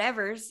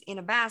whatever's in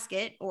a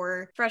basket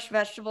or fresh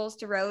vegetables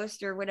to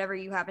roast or whatever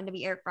you happen to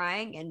be air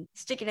frying, and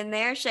stick it in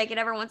there, shake it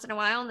every once in a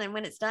while, and then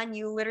when it's done,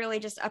 you literally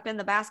just up in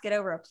the basket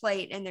over a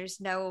plate, and there's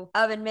no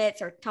oven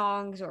mitts or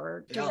tongs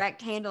or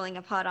direct handling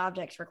of hot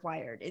objects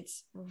required.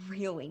 It's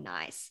really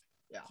nice.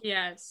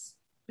 Yes.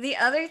 The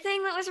other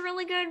thing that was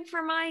really good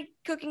for my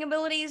cooking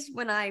abilities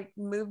when I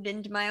moved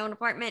into my own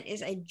apartment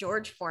is a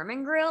George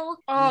Foreman grill.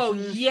 Oh,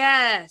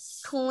 yes.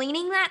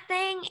 Cleaning that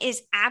thing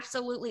is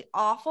absolutely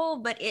awful,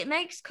 but it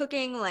makes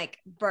cooking like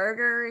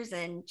burgers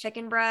and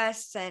chicken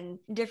breasts and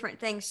different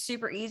things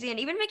super easy. And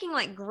even making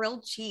like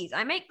grilled cheese.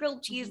 I make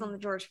grilled cheese on the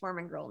George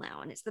Foreman grill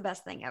now, and it's the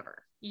best thing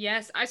ever.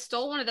 Yes, I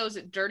stole one of those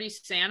at Dirty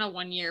Santa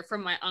one year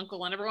from my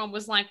uncle, and everyone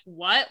was like,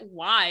 what?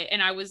 Why?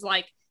 And I was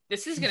like,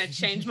 this is going to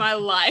change my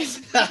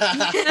life.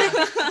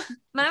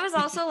 Mine was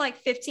also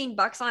like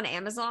 $15 on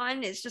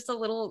Amazon. It's just a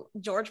little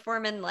George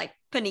Foreman like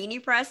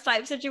panini press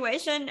type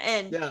situation.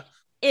 And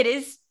it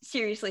is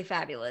seriously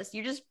fabulous.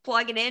 You just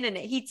plug it in and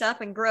it heats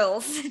up and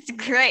grills. It's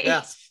great.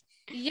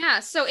 Yeah.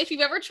 So if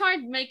you've ever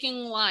tried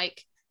making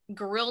like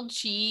grilled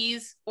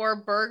cheese or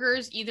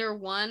burgers, either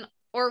one,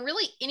 or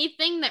really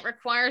anything that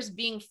requires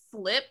being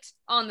flipped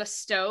on the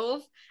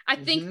stove, I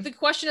think the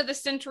question of the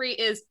century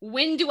is,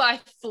 when do I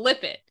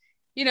flip it?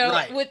 You know,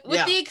 with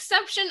the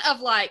exception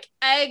of like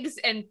eggs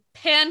and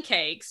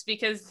pancakes,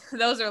 because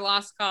those are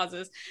lost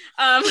causes.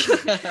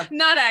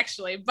 Not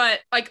actually, but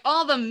like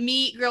all the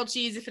meat, grilled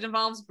cheese, if it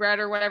involves bread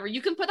or whatever, you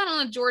can put that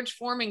on a George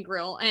Foreman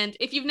grill. And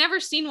if you've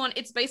never seen one,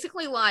 it's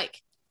basically like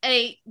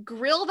a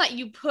grill that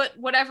you put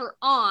whatever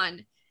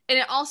on. And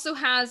it also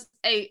has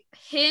a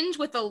hinge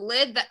with a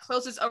lid that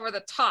closes over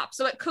the top.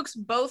 So it cooks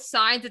both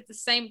sides at the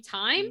same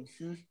time.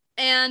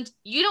 And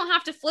you don't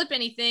have to flip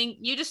anything.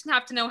 You just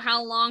have to know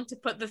how long to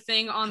put the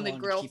thing on the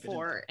grill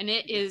for. And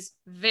it is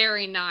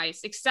very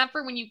nice, except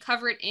for when you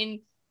cover it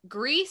in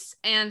grease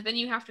and then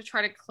you have to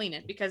try to clean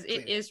it because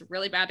it is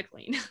really bad to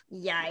clean.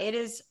 Yeah, it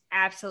is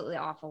absolutely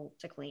awful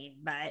to clean,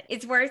 but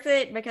it's worth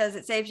it because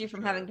it saves you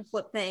from having to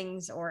flip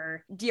things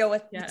or deal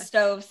with the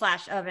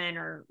stove/oven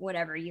or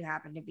whatever you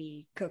happen to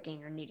be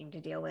cooking or needing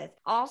to deal with.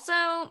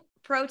 Also,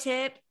 pro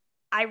tip,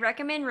 I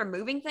recommend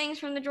removing things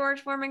from the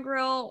George Foreman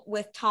grill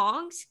with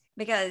tongs,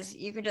 because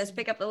you can just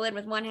pick up the lid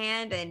with one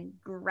hand and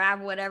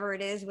grab whatever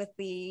it is with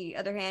the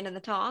other hand and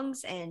the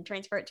tongs and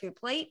transfer it to a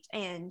plate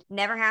and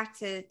never have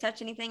to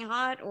touch anything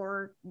hot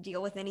or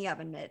deal with any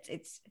oven mitts.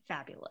 It's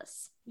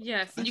fabulous.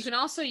 Yes, and you can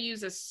also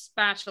use a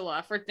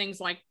spatula for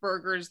things like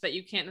burgers that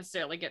you can't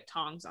necessarily get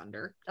tongs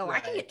under. Oh, I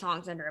can get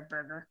tongs under a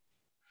burger.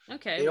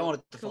 Okay. You don't want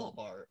it to fall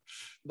apart,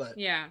 but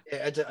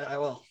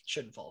it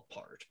shouldn't fall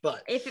apart.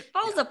 But if it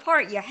falls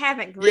apart, you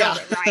haven't grilled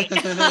it right.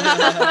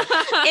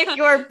 If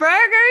your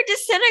burger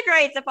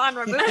disintegrates upon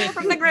removal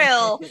from the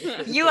grill,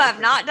 you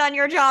have not done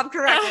your job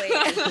correctly.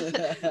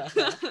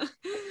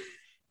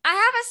 I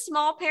have a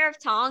small pair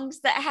of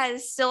tongs that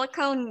has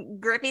silicone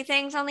grippy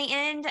things on the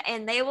end,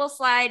 and they will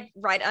slide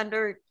right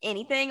under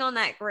anything on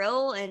that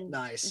grill and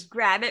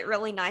grab it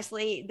really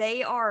nicely.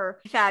 They are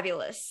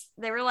fabulous.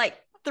 They were like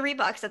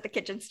 $3 at the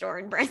kitchen store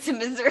in Branson,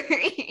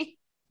 Missouri.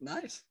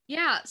 Nice.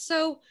 Yeah.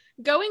 So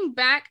going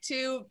back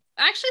to,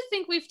 I actually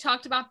think we've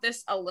talked about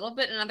this a little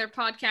bit in other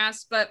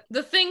podcasts, but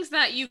the things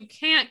that you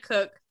can't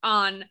cook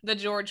on the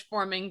George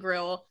Foreman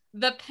grill,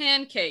 the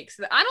pancakes.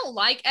 I don't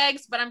like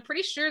eggs, but I'm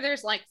pretty sure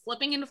there's like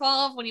flipping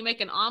involved when you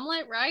make an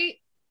omelet, right?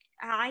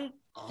 I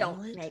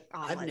don't make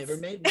omelets. I've never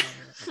made an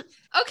omelet.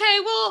 Okay,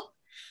 well,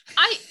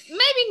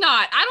 maybe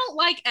not. I don't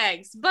like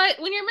eggs, but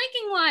when you're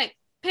making like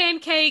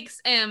pancakes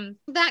and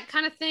that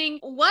kind of thing,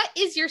 what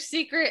is your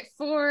secret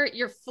for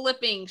your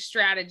flipping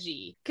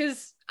strategy?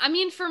 Because I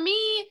mean, for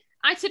me,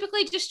 I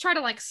typically just try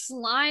to like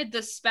slide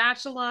the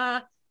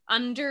spatula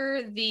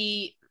under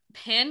the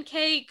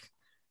pancake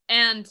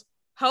and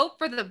hope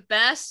for the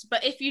best.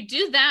 But if you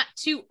do that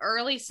too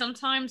early,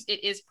 sometimes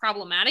it is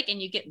problematic and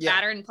you get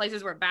batter in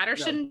places where batter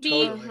shouldn't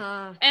be.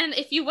 And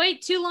if you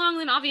wait too long,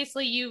 then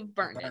obviously you've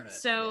burned it.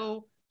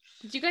 So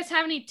do you guys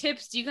have any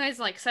tips? Do you guys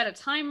like set a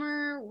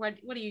timer? What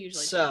do you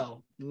usually do?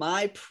 So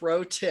my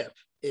pro tip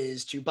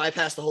is to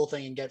bypass the whole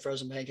thing and get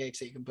frozen pancakes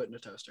that you can put in a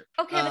toaster.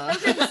 Okay, but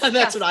those are disgusting.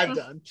 That's what I've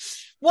done.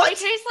 What? They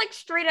taste like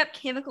straight up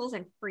chemicals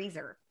and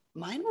freezer.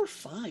 Mine were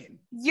fine.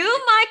 You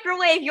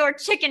microwave your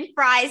chicken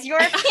fries. Your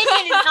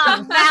opinion is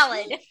not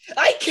valid.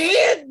 I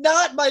can't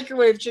not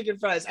microwave chicken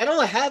fries. I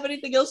don't have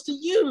anything else to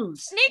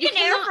use. Sneak an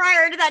air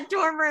fryer into that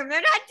dorm room.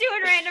 They're not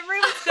doing random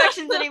room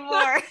inspections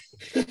anymore.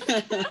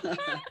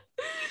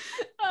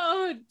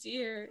 Oh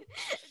dear.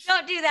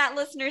 Don't do that,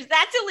 listeners.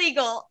 That's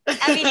illegal.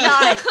 I mean,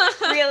 not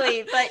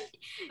really, but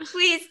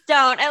please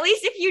don't. At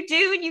least if you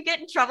do and you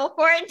get in trouble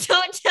for it,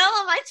 don't tell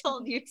them I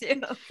told you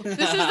to.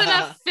 This is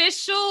an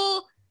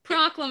official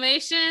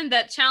proclamation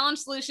that Challenge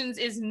Solutions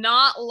is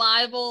not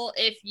liable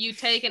if you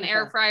take an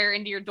air fryer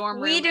into your dorm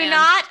room. We do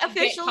not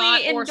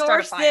officially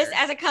endorse this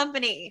as a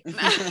company. Do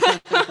as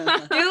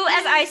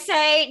I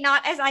say,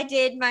 not as I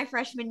did my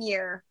freshman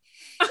year.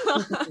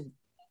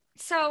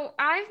 So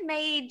I've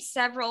made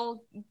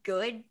several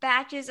good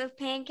batches of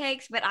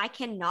pancakes, but I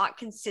cannot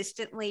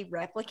consistently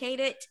replicate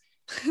it.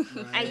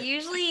 Right. I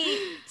usually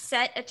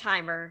set a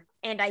timer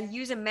and I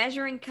use a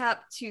measuring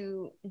cup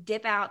to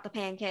dip out the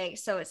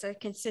pancakes so it's a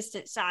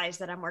consistent size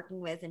that I'm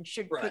working with and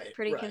should cook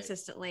pretty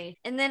consistently.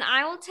 And then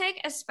I will take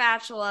a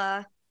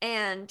spatula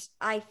and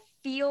I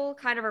feel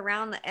kind of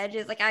around the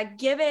edges. Like I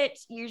give it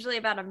usually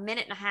about a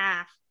minute and a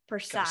half per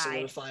Kind of side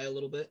solidify a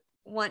little bit.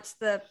 once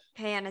the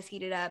pan is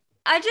heated up.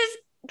 I just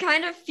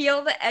kind of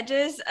feel the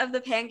edges of the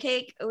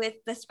pancake with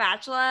the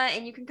spatula,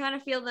 and you can kind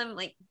of feel them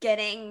like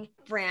getting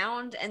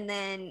browned, and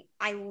then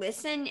I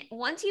listen.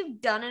 Once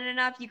you've done it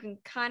enough, you can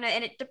kind of,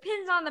 and it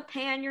depends on the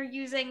pan you're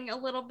using a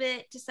little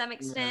bit to some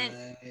extent,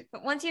 Right.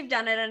 but once you've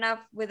done it enough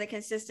with a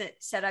consistent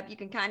setup, you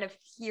can kind of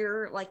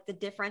hear like the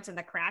difference in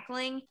the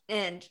crackling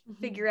and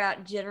figure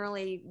out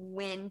generally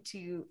when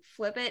to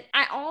flip it.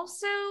 I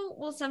also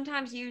will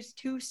sometimes use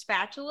 2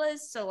 spatulas,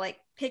 so like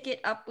pick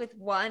it up with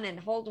one and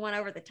hold one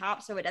over the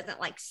top so it doesn't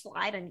like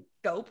slide and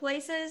go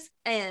places,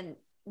 and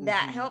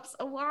that helps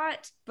a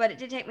lot. But it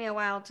did take me a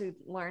while to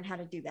learn how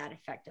to do that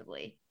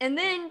effectively. And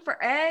then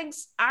for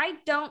eggs, I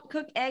don't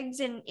cook eggs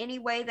in any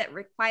way that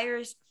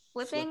requires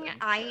flipping.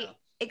 I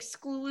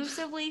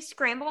exclusively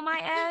scramble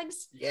my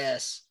eggs.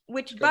 Yes.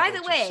 Which, Good by the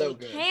eggs are way, so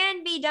good.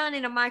 can be done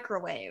in a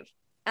microwave.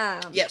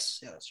 Yes,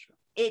 yeah, that's true.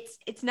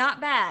 It's not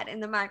bad in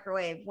the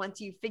microwave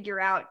once you figure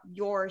out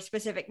your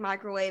specific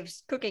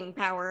microwave's cooking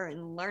power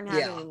and learn how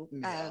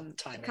to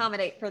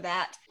accommodate for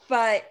that.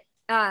 But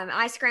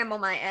I scramble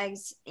my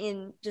eggs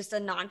in just a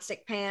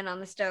nonstick pan on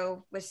the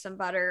stove with some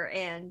butter,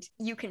 and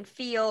you can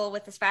feel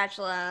with the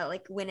spatula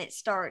like when it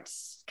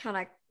starts kind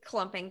of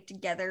clumping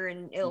together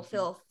and it'll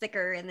feel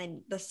thicker, and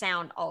then the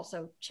sound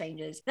also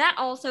changes. That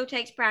also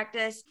takes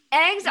practice.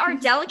 Eggs are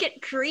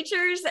delicate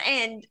creatures,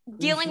 and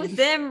dealing with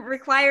them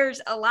requires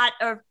a lot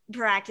of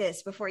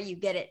practice before you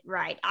get it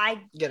right.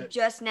 I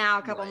just now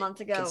a couple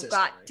months ago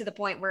got to the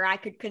point where I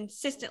could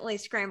consistently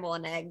scramble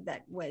an egg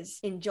that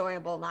was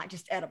enjoyable, not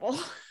just edible.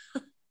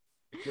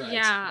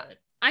 Right.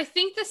 I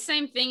think the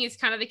same thing is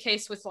kind of the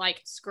case with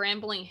like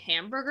scrambling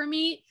hamburger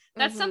meat.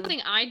 That's something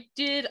I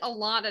did a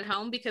lot at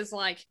home because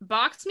like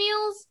box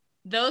meals,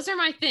 those are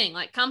my thing.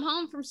 Like come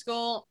home from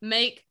school,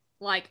 make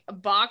like a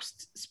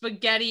boxed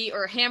spaghetti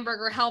or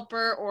hamburger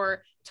helper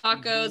or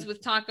tacos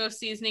with taco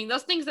seasoning.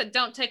 Those things that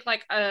don't take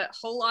like a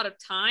whole lot of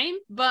time,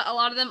 but a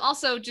lot of them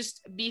also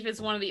just beef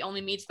is one of the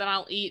only meats that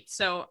I'll eat.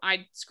 So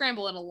I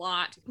scramble it a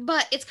lot,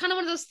 but it's kind of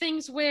one of those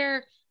things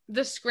where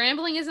the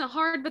scrambling isn't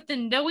hard, but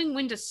then knowing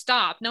when to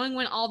stop, knowing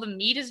when all the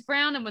meat is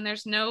brown and when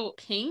there's no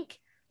pink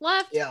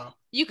left,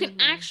 you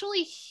can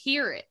actually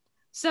hear it.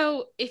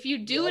 So if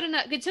you do it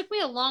enough, it took me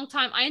a long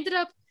time. I ended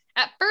up,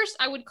 at first,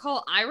 I would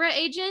call IRA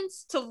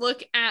agents to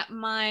look at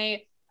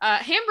my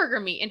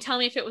hamburger meat and tell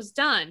me if it was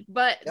done.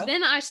 But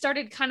then I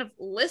started kind of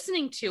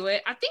listening to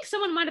it. I think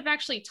someone might have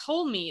actually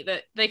told me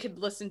that they could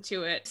listen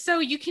to it. So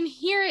you can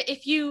hear it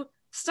if you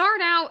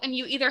start out and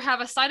you either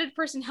have a sighted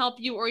person help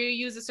you or you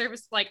use a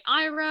service like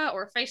IRA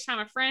or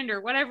FaceTime a friend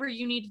or whatever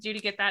you need to do to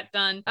get that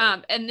done.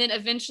 And then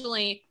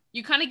eventually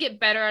you kind of get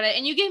better at it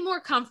and you get more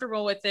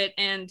comfortable with it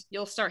and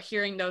you'll start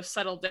hearing those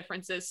subtle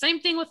differences.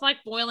 Same thing with like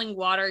boiling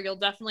water. You'll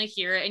definitely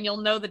hear it and you'll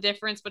know the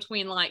difference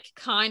between like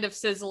kind of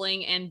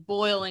sizzling and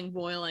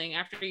boiling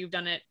after you've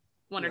done it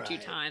one or two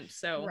times.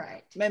 So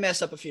may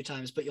mess up a few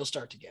times, but you'll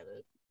start to get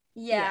it.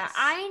 Yeah, yes.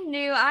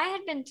 I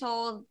had been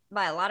told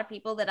by a lot of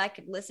people that I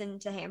could listen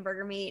to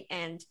hamburger meat,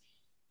 and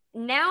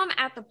now I'm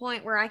at the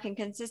point where I can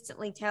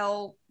consistently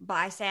tell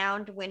by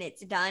sound when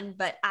it's done,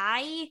 but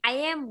I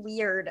am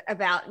weird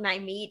about my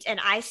meat, and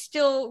I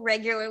still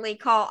regularly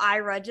call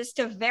IRA just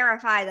to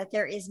verify that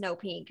there is no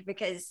pink,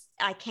 because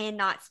I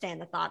cannot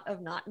stand the thought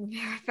of not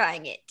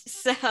verifying it.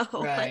 So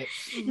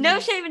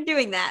no shame in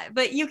doing that,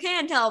 but you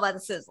can tell by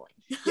the sizzling.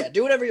 Yeah,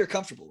 do whatever you're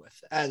comfortable with,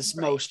 as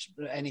most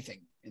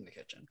anything in the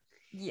kitchen.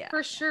 Yeah,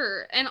 for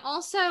sure. And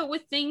also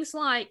with things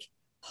like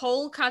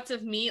whole cuts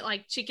of meat,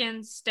 like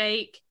chicken,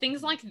 steak,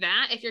 things like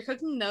that, if you're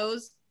cooking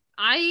those,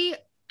 I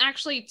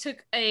actually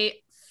took a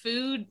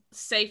food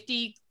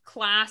safety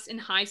class in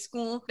high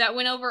school that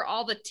went over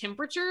all the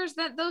temperatures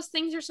that those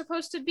things are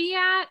supposed to be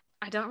at.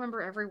 I don't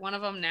remember every one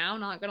of them now,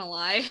 not gonna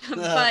lie.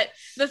 But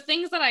the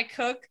things that I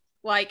cook,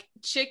 like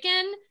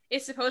chicken,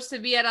 is supposed to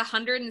be at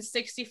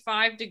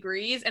 165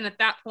 degrees, and at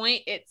that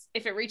point,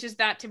 if it reaches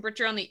that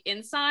temperature on the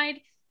inside,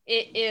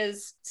 it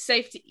is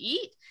safe to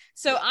eat.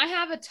 So I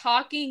have a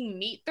talking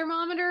meat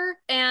thermometer,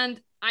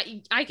 and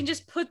I can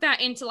just put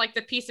that into like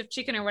the piece of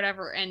chicken or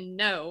whatever and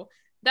know.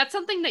 That's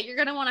something that you're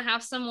going to want to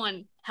have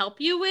someone help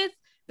you with.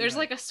 There's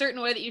like a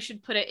certain way that you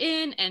should put it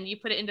in, and you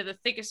put it into the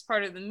thickest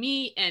part of the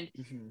meat. And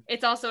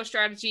it's also a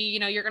strategy,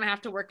 you're going to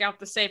have to work out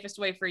the safest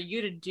way for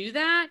you to do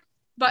that.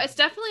 But it's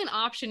definitely an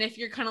option if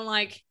you're kind of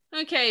like,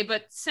 okay,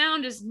 but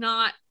sound is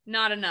not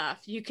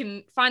enough. You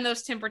can find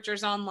those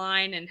temperatures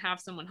online and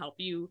have someone help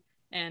you.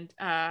 And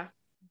I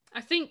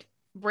think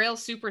Braille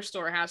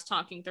Superstore has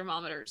talking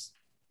thermometers.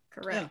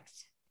 Correct.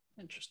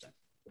 Yeah. Interesting.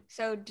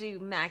 So do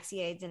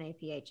MaxiAids and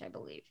APH, I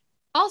believe.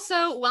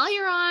 Also, while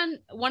you're on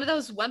one of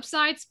those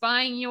websites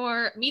buying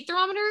your meat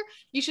thermometer,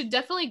 you should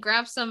definitely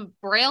grab some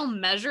Braille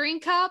measuring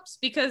cups,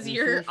 because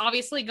you're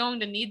obviously going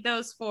to need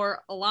those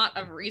for a lot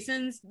of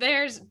reasons.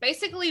 There's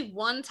basically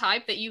one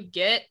type that you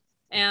get,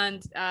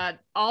 and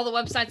all the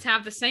websites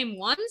have the same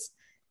ones.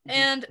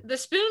 And the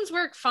spoons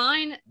work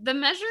fine. The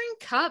measuring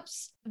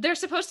cups, they're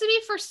supposed to be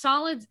for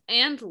solids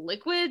and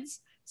liquids.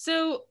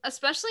 So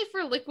especially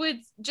for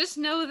liquids, just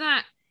know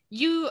that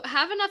you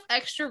have enough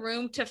extra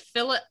room to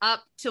fill it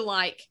up to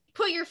like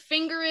put your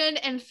finger in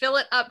and fill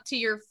it up to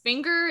your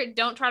finger.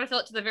 Don't try to fill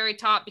it to the very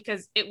top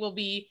because it will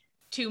be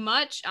too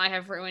much. I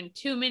have ruined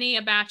too many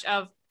a batch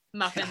of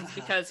muffins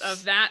because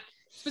of that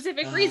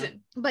specific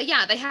reason. But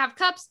yeah, they have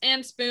cups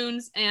and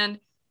spoons, and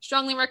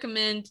strongly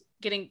recommend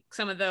getting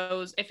some of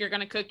those if you're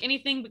going to cook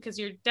anything, because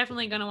you're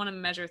definitely going to want to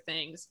measure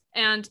things.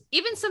 And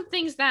even some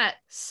things that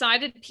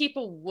sighted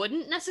people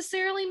wouldn't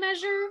necessarily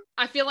measure,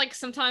 I feel like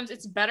sometimes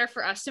it's better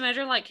for us to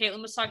measure, like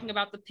Caitlin was talking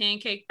about the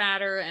pancake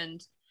batter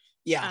and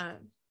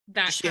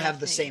that just you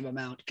have the same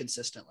amount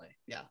consistently.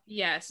 Yeah.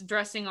 Yes,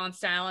 dressing on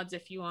salads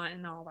if you want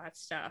and all that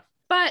stuff.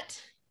 But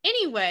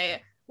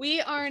anyway, we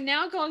are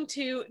now going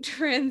to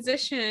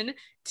transition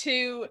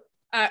to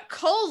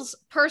Cole's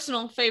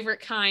personal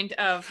favorite kind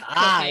of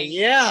cooking.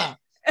 Yeah.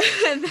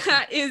 And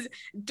that is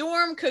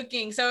dorm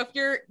cooking. So if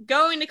you're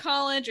going to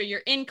college or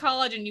you're in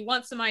college and you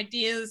want some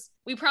ideas,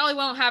 we probably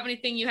won't have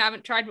anything you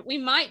haven't tried, but we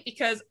might,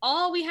 because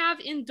all we have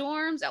in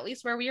dorms, at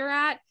least where we are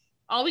at,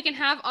 all we can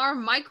have are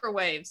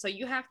microwaves. So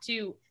you have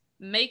to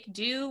make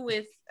do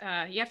with,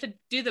 you have to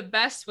do the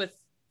best with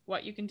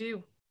what you can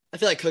do. I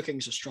feel like cooking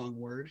is a strong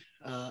word.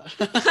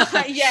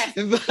 Yes.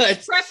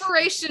 But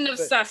preparation of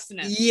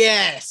sustenance.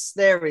 Yes.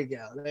 There we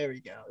go.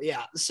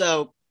 Yeah.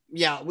 So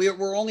yeah,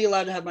 we're only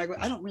allowed to have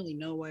microwave. I don't really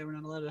know why we're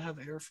not allowed to have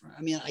air fryer.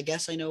 I mean, I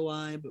guess I know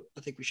why, but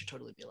I think we should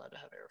totally be allowed to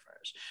have air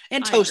fryers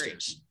and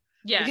toasters.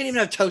 Yeah. We can't even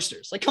have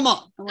toasters. Like, come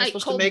on. How am I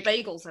supposed to make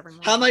bagels every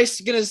morning? How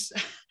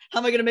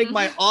am I gonna make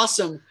my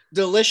awesome,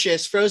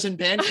 delicious frozen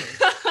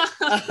pancakes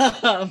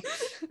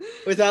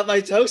without my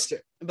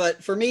toaster?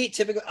 But for me,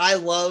 typically, I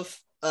love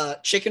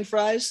chicken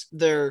fries.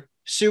 They're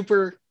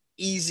super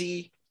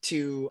easy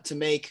to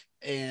make,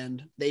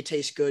 and they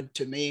taste good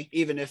to me,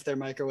 even if they're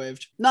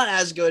microwaved. Not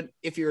as good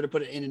if you were to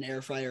put it in an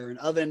air fryer or an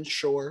oven,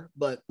 sure,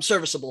 but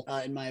serviceable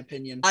in my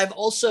opinion. I've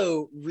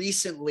also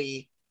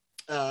recently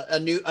a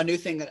new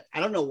thing that I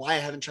don't know why I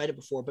haven't tried it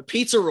before, but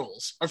pizza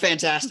rolls are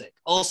fantastic.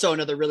 Also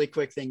another really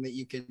quick thing that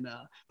you can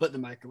put in the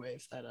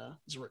microwave that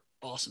is an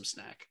awesome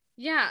snack.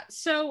 Yeah,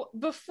 so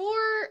before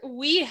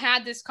we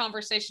had this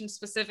conversation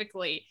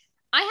specifically,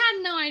 I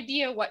had no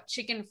idea what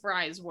chicken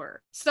fries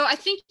were. So I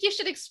think you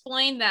should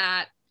explain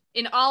that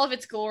in all of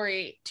its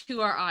glory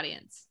to our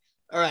audience.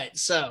 All right.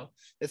 So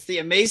it's the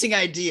amazing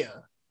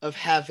idea of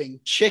having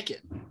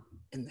chicken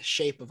in the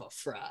shape of a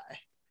fry.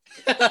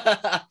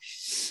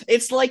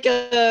 It's like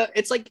a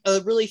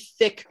really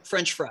thick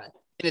French fry,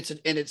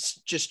 and it's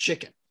just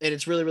chicken, and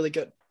it's really, really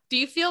good. Do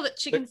you feel that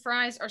chicken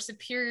fries are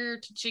superior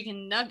to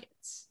chicken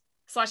nuggets?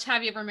 /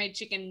 have you ever made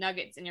chicken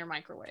nuggets in your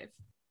microwave?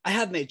 I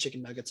have made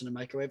chicken nuggets in a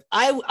microwave.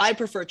 I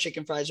prefer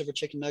chicken fries over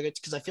chicken nuggets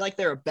because I feel like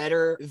they're a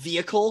better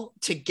vehicle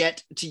to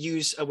get to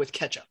use with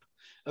ketchup.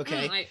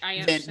 Okay,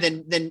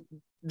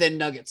 than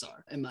nuggets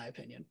are, in my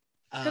opinion.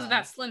 Because of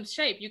that slim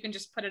shape, you can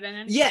just put it in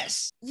anything.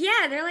 Yes.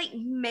 Yeah, they're like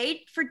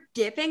made for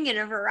dipping in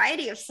a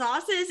variety of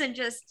sauces and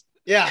just.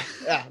 Yeah,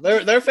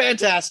 they're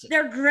fantastic.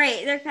 They're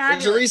great. They're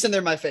fabulous. There's a reason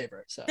they're my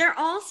favorite. So they're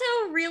also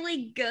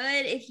really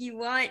good if you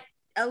want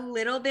a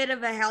little bit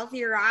of a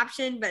healthier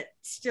option, but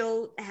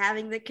still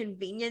having the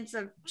convenience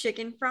of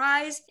chicken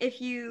fries.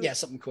 If you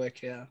something quick,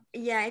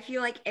 if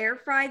you like air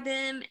fry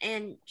them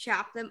and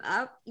chop them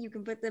up, you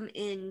can put them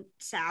in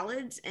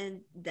salads, and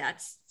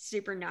that's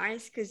super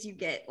nice because you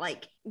get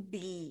like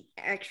the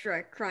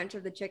extra crunch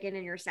of the chicken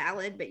in your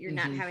salad, but you're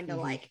not having to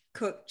like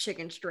cook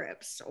chicken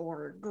strips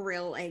or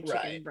grill a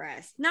chicken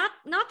breast. Not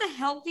the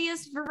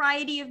healthiest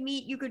variety of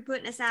meat you could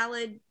put in a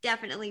salad,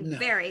 definitely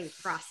very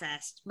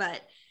processed, but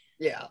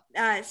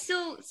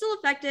still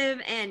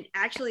effective and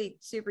actually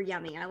super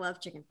yummy. I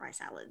love chicken fry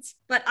salads,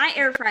 but I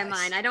air fry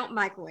mine. I don't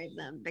microwave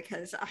them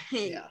because I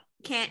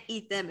can't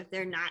eat them if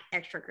they're not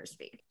extra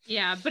crispy.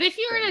 Yeah, but if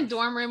you're in a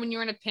dorm room and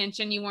you're in a pinch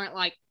and you weren't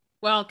like,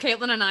 well,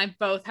 Caitlin and I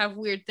both have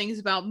weird things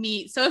about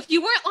meat. So if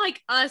you weren't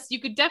like us,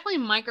 you could definitely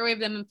microwave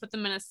them and put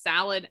them in a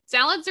salad.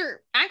 Salads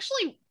are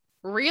actually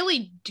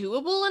really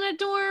doable in a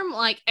dorm.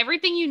 Like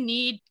everything you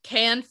need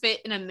can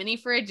fit in a mini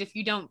fridge if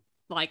you don't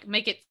like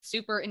make it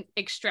super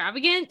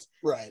extravagant.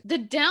 Right. The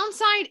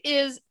downside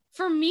is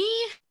for me,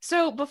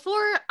 so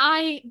before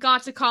I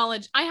got to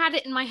college, I had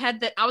it in my head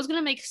that I was going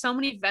to make so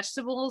many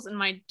vegetables in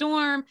my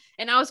dorm,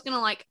 and I was going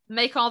to like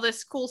make all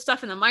this cool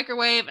stuff in the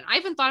microwave. And I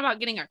even thought about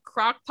getting a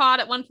crock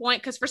pot at one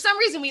point, because for some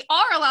reason we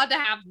are allowed to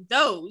have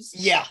those.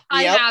 Yeah.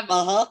 I have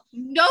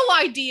no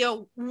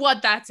idea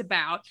what that's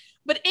about.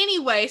 But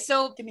anyway,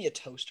 so give me a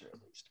toaster at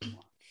least.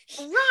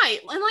 Right.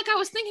 And like I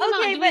was thinking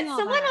about doing but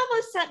someone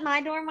almost set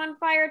my dorm on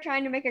fire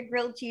trying to make a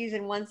grilled cheese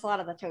in one slot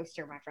of the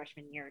toaster my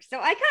freshman year. So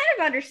I kind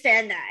of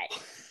understand that.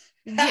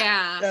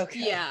 Yeah. Okay.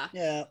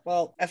 Yeah.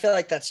 Well, I feel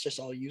like that's just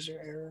all user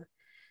error.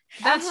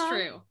 That's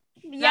true.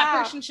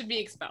 That person should be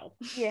expelled.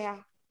 Yeah.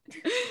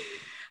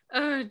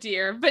 Oh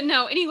dear. But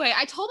no, anyway,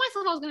 I told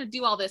myself I was going to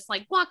do all this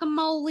like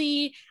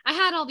guacamole. I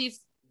had all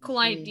these cool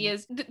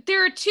ideas.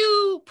 There are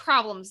two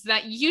problems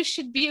that you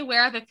should be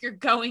aware of if you're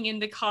going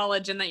into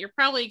college and that you're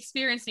probably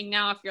experiencing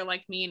now if you're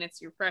like me and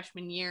it's your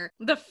freshman year.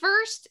 The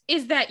first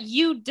is that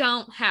you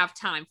don't have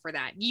time for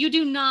that. You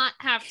do not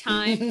have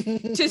time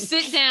to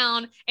sit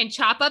down and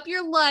chop up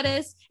your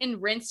lettuce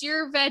and rinse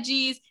your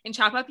veggies and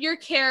chop up your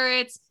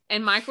carrots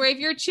and microwave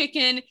your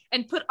chicken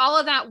and put all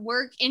of that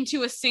work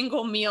into a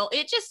single meal.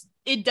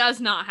 It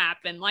does not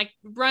happen. Like,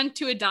 run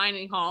to a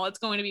dining hall. It's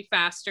going to be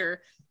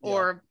faster.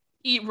 Or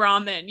eat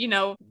ramen,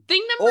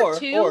 Thing number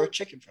two. Or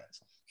chicken fries.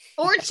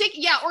 Or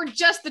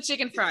just the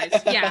chicken fries.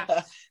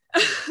 Yeah.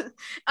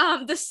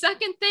 The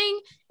second thing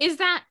is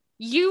that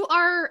you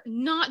are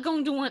not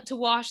going to want to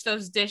wash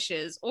those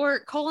dishes. Or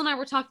Cole and I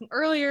were talking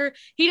earlier,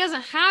 he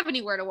doesn't have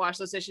anywhere to wash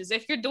those dishes.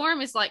 If your dorm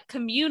is like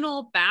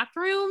communal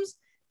bathrooms,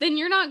 then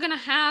you're not going to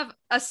have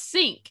a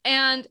sink.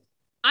 And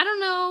I don't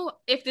know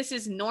if this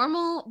is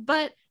normal,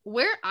 but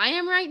where I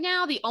am right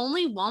now, the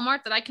only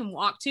Walmart that I can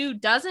walk to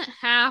doesn't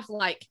have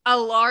like a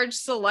large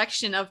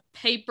selection of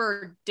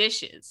paper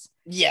dishes.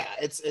 Yeah,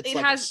 it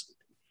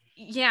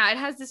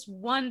has this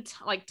one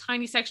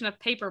tiny section of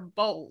paper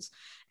bowls.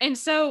 And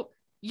so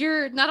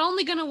you're not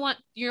only not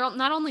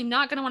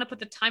going to want to put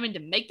the time in to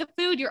make the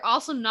food, you're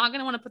also not going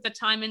to want to put the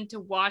time in to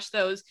wash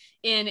those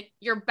in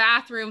your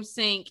bathroom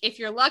sink if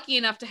you're lucky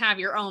enough to have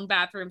your own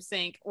bathroom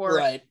sink, or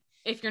right.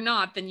 If you're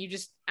not, then you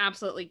just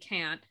absolutely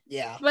can't.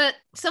 Yeah. But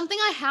something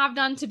I have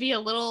done to be a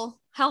little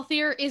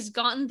healthier is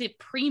gotten the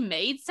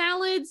pre-made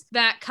salads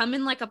that come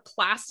in like a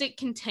plastic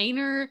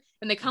container,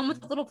 and they come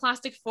with a little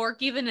plastic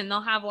fork even, and they'll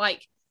have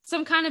like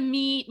some kind of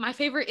meat. My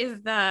favorite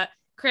is the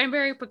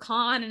cranberry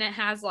pecan, and it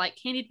has like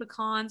candied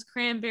pecans,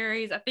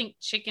 cranberries, I think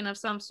chicken of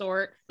some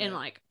sort, and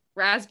like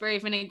raspberry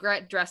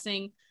vinaigrette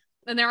dressing.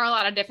 And there are a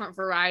lot of different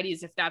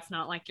varieties if that's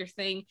not like your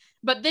thing.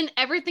 But then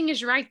everything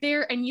is right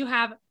there and you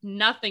have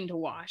nothing to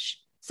wash.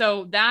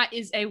 So that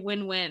is a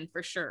win-win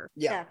for sure.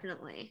 Yeah,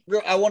 definitely.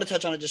 I want to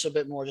touch on it just a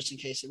bit more, just in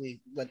case we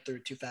went through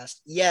it too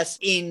fast. Yes,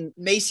 in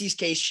Macy's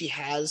case, she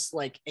has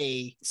like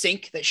a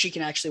sink that she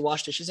can actually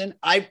wash dishes in.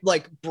 I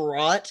like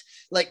brought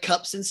like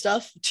cups and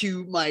stuff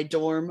to my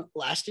dorm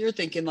last year,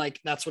 thinking like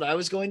that's what I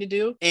was going to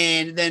do,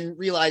 and then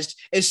realized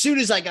as soon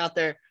as I got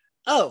there,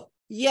 oh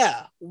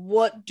yeah,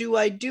 what do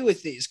I do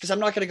with these? Because I'm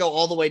not going to go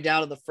all the way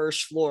down to the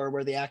first floor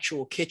where the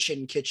actual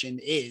kitchen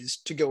is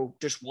to go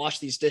just wash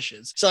these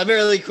dishes. So I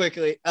very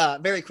quickly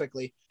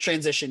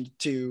transitioned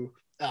to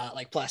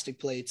like plastic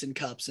plates and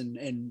cups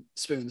and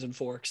spoons and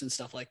forks and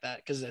stuff like that,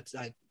 because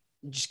I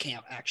just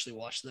can't actually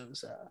wash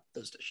those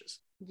dishes.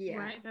 Yeah,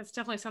 right. That's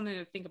definitely something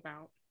to think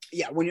about.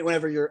 Yeah,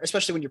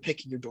 especially when you're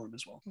picking your dorm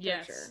as well.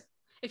 Yes. Sure.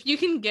 If you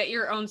can get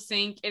your own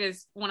sink, it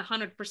is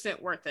 100%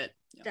 worth it.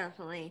 Yeah.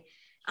 Definitely.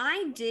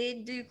 I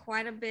did do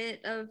quite a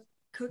bit of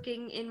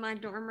cooking in my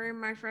dorm room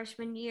my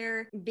freshman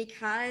year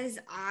because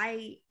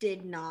I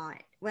did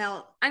not.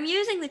 Well, I'm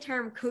using the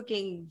term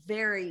cooking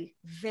very,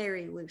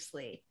 very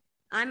loosely.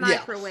 I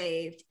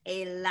microwaved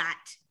a lot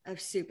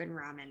of soup and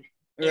ramen.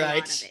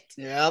 Right.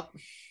 Yep.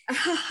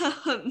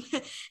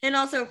 And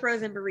also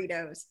frozen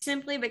burritos,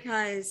 simply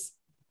because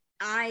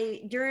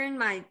during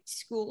my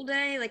school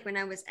day, like when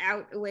I was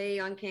out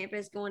away on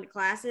campus going to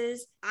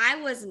classes, I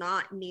was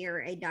not near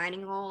a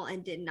dining hall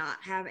and did not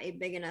have a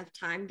big enough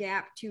time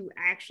gap to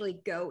actually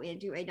go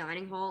into a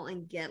dining hall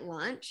and get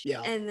lunch.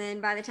 Yeah. And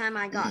then by the time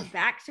I got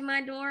back to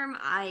my dorm,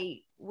 I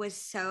was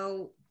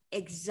so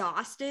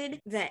exhausted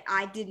that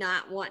I did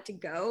not want to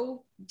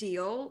go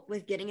deal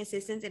with getting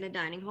assistance in a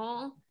dining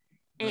hall.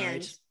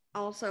 And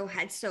also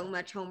had so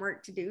much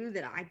homework to do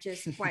that I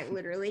just quite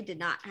literally did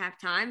not have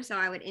time. So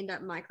I would end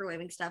up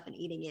microwaving stuff and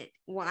eating it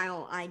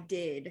while I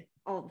did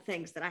all the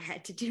things that I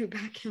had to do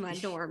back in my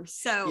dorm.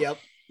 So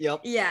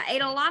yep. Yeah,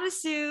 ate a lot of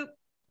soup,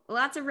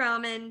 lots of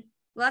ramen,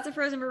 lots of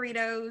frozen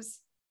burritos,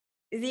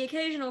 the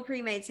occasional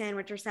pre-made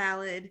sandwich or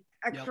salad,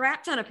 a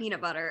crap ton of peanut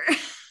butter.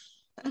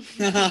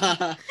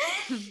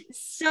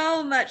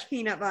 So much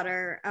peanut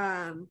butter.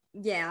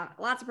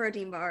 Lots of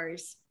protein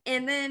bars.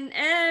 And then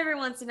every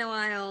once in a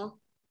while,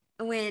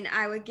 when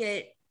I would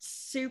get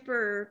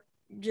super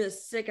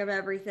just sick of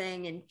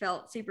everything and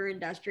felt super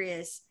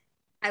industrious,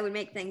 I would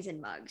make things in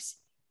mugs.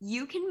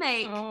 You can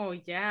make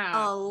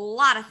a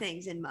lot of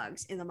things in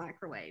mugs in the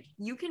microwave.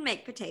 You can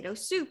make potato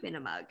soup in a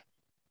mug.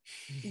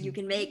 You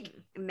can make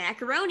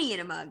macaroni in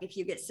a mug if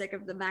you get sick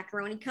of the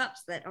macaroni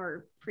cups that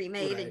are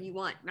pre-made and you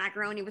want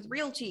macaroni with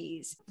real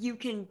cheese. You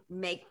can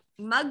make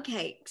mug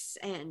cakes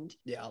and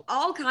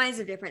all kinds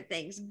of different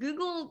things.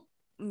 Google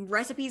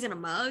recipes in a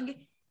mug,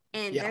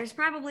 and there's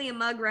probably a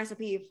mug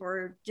recipe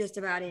for just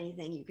about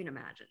anything you can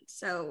imagine.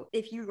 So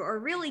if you are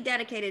really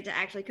dedicated to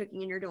actually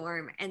cooking in your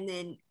dorm and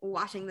then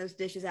washing those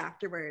dishes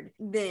afterward,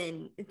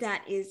 then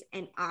that is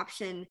an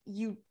option.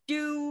 You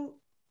do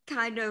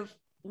kind of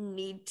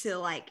need to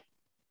like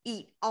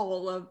eat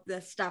all of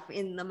the stuff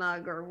in the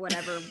mug or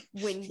whatever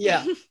when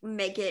you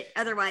make it.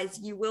 Otherwise,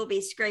 you will be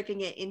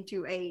scraping it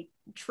into a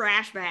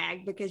trash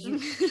bag because you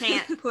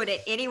can't put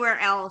it anywhere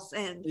else.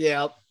 And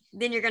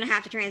then you're going to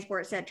have to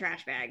transport said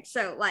trash bag.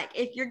 So like,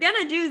 if you're going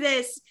to do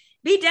this,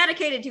 be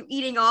dedicated to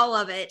eating all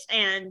of it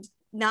and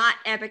not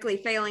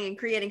epically failing and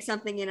creating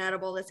something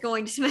inedible that's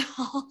going to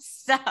smell.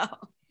 So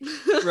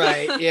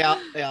Right. Yeah.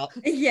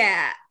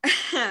 yeah.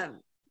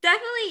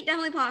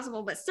 Definitely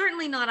possible, but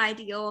certainly not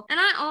ideal. And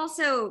I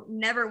also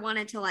never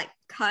wanted to like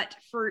cut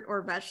fruit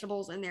or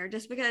vegetables in there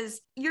just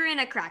because you're in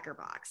a cracker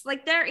box.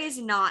 Like there is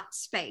not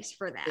space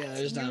for that. Yeah,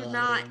 there's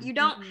not you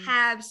don't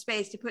have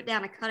space to put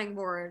down a cutting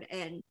board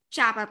and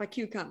chop up a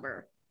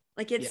cucumber.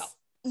 Like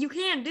you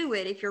can do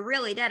it if you're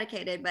really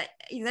dedicated, but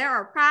there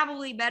are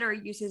probably better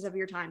uses of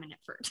your time and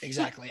effort.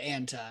 Exactly.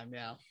 And time.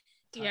 Yeah.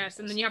 Yes.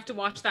 And then you have to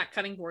watch that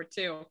cutting board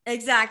too.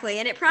 Exactly.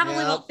 And it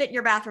probably won't fit in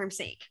your bathroom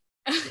sink.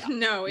 Yeah.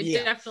 No, it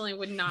definitely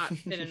would not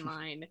fit in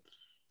mine.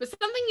 But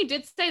something you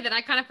did say that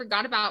I kind of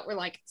forgot about were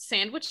like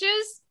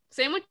sandwiches.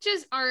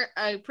 Sandwiches are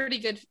a pretty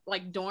good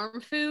like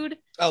dorm food.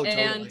 Oh,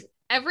 totally. And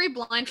every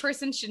blind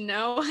person should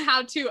know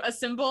how to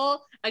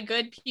assemble a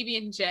good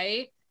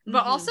PB&J.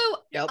 But also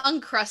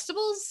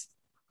Uncrustables.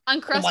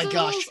 Uncrustables. Oh my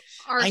gosh!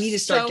 I need to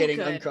start getting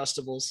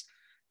Uncrustables.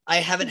 I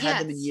haven't had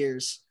them in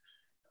years.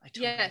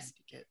 Yes.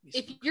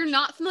 If you're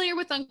not familiar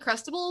with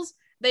Uncrustables,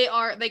 they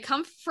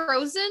come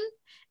frozen.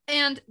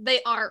 And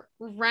they are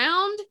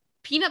round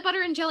peanut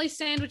butter and jelly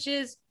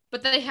sandwiches,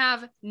 but they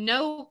have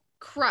no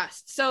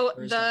crust. So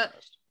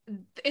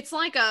it's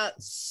like a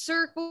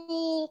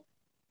circle.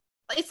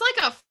 It's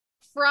like a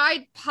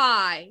fried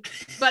pie,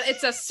 but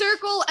it's a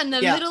circle and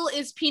the middle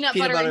is peanut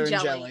butter and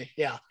jelly.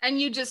 Yeah.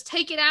 And you just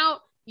take it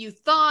out, you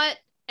thaw it,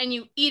 and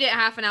you eat it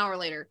half an hour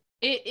later.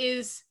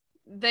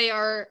 They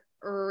are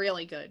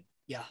really good.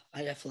 Yeah,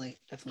 I definitely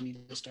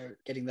need to start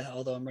getting that,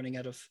 although I'm running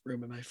out of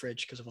room in my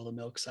fridge because of all the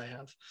milks I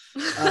have.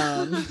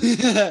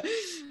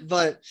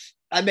 But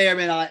I may or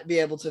may not be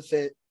able to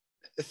fit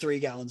 3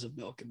 gallons of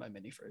milk in my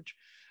mini fridge.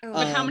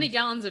 But how many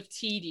gallons of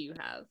tea do you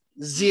have?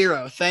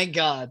 0, thank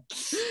God.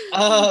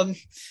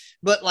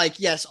 But like,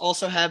 yes,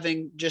 also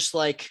having just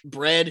like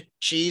bread,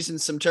 cheese, and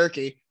some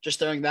turkey, just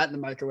throwing that in the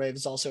microwave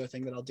is also a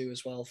thing that I'll do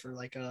as well for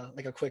like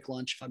a quick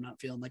lunch if I'm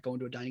not feeling like going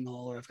to a dining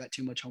hall or I've got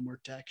too much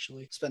homework to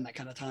actually spend that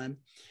kind of time.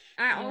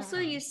 I also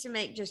used to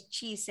make just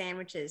cheese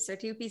sandwiches. So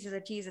 2 pieces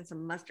of cheese and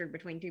some mustard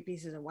between 2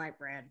 pieces of white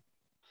bread.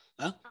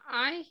 Huh?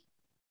 I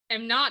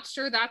am not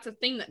sure that's a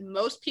thing that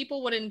most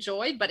people would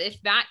enjoy, but if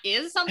that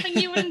is something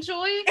you would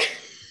enjoy,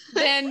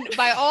 then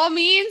by all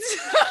means.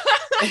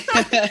 Okay.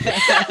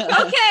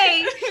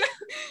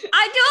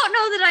 I don't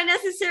know that I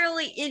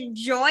necessarily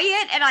enjoy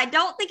it, and I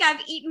don't think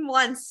I've eaten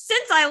one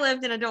since I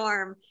lived in a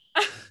dorm.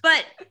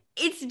 But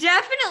it's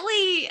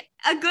definitely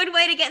a good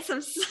way to get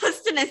some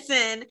sustenance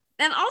in.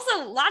 And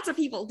also, lots of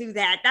people do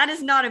that. That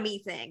is not a me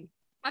thing.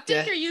 I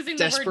think you're using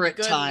the word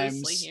good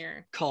loosely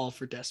here. Call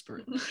for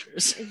desperate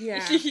measures.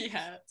 Yeah.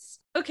 Yes.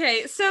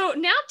 Okay, so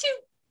now to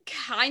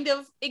kind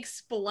of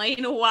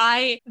explain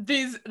why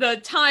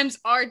the times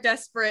are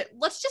desperate,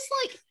 let's just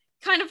like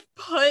kind of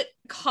put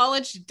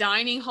college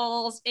dining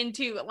halls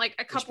into like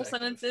a couple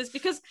sentences,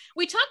 because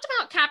we talked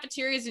about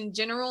cafeterias in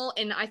general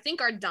in I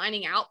think our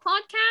dining out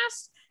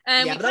podcast.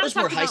 And we that was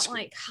more high school.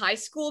 Like high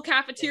school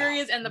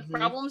cafeterias and the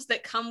problems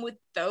that come with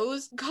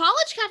those.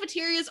 College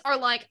cafeterias are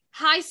like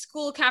high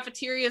school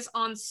cafeterias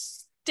on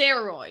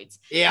steroids.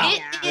 Yeah.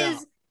 It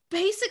is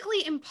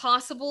basically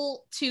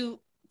impossible to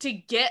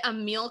get a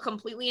meal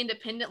completely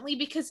independently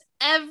because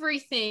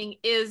everything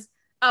is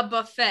a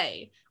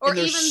buffet. Or and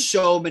there's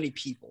so many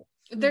people.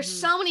 There's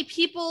so many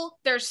people.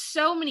 There's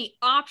so many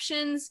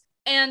options.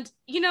 And,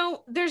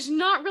 there's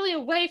not really a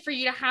way for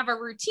you to have a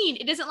routine.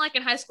 It isn't like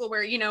in high school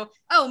where,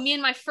 me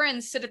and my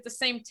friends sit at the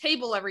same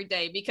table every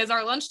day because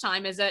our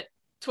lunchtime is at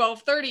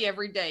 12:30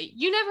 every day.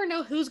 You never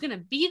know who's going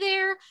to be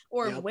there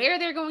or where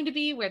they're going to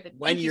be,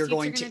 when you're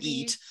going to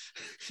eat.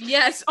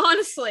 Yes,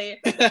 honestly.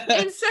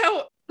 And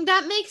so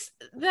that makes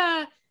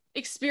the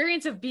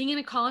experience of being in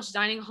a college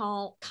dining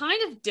hall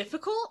kind of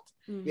difficult.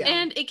 Yeah.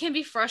 And it can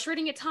be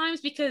frustrating at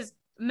times because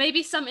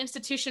maybe some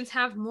institutions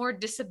have more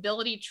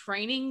disability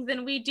training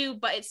than we do,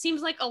 but it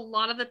seems like a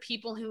lot of the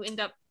people who end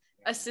up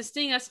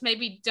assisting us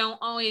maybe don't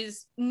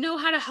always know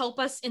how to help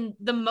us in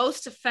the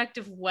most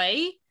effective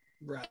way.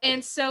 Right.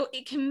 And so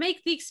it can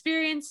make the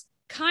experience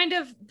kind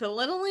of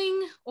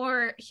belittling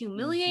or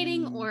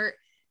humiliating, or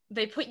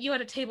they put you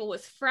at a table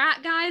with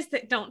frat guys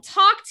that don't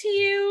talk to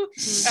you,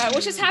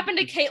 which has happened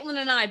to Caitlin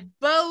and I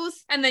both.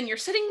 And then you're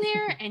sitting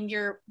there and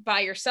you're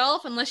by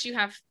yourself, unless you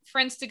have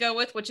friends to go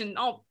with, which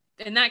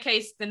in that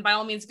case, then by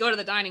all means, go to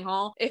the dining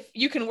hall if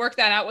you can work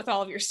that out with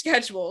all of your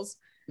schedules.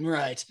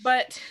 Right.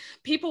 But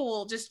people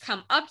will just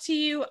come up to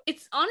you.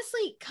 It's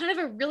honestly kind of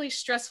a really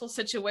stressful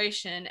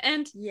situation.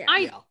 And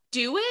I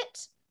do it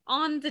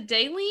on the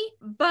daily,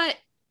 but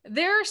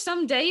there are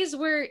some days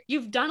where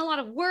you've done a lot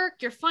of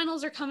work, your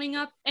finals are coming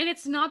up, and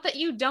it's not that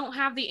you don't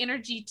have the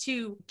energy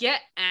to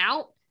get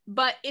out,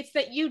 but it's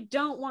that you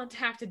don't want to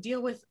have to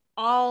deal with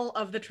all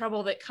of the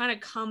trouble that kind of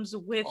comes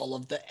with all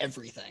of the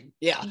everything.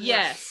 Yeah.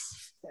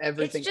 Yes.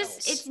 everything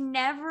else. It's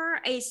never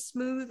a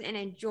smooth and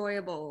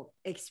enjoyable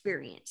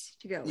experience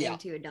to go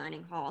into a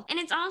dining hall. And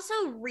it's also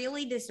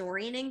really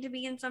disorienting to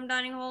be in some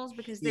dining halls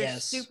because they're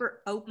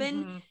super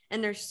open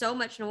and there's so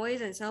much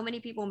noise and so many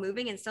people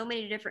moving in so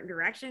many different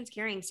directions,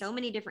 carrying so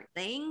many different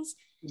things.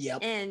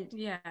 Yep. And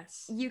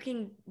you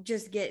can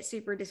just get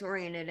super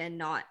disoriented and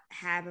not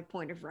have a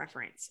point of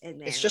reference in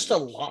there. It's just a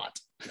lot.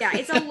 Yeah,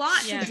 it's a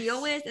lot to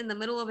deal with in the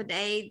middle of a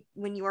day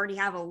when you already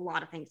have a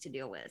lot of things to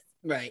deal with.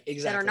 Right,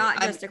 exactly. That are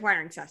not just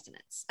acquiring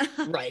sustenance.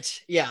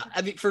 Right, yeah.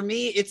 I mean, for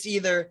me, it's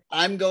either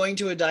I'm going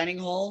to a dining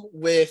hall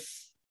with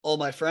all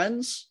my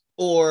friends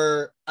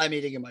or I'm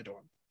eating in my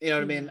dorm. You know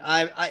what I mean?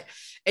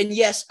 And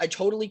yes, I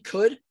totally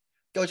could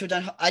go to a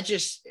dining hall.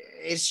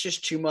 It's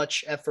just too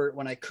much effort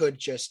when I could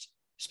just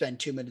spend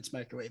 2 minutes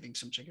microwaving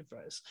some chicken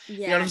fries. Yeah,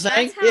 you know what I'm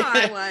saying? That's how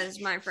I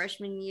was my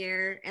freshman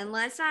year.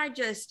 Unless I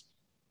just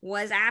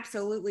was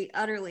absolutely,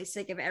 utterly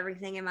sick of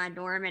everything in my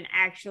dorm and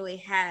actually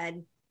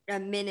had a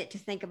minute to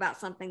think about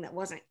something that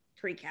wasn't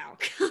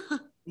pre-calc.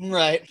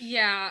 Right.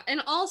 Yeah.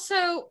 And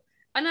also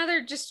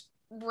another just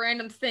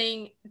random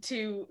thing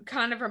to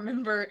kind of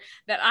remember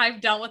that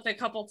I've dealt with a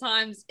couple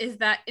times is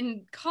that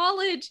in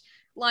college,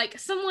 like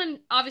someone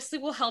obviously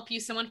will help you,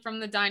 someone from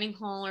the dining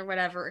hall or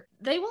whatever.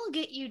 They will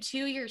get you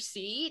to your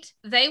seat.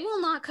 They will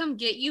not come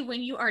get you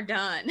when you are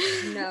done.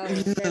 No.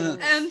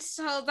 And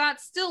so that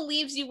still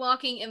leaves you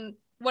walking in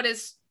what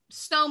is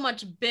so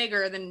much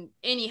bigger than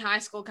any high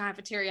school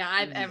cafeteria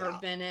I've ever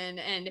been in.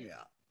 And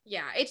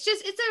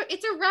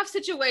it's a rough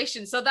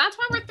situation. So that's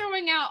why we're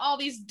throwing out all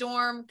these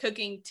dorm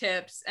cooking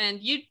tips, and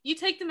you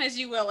take them as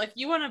you will. If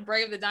you want to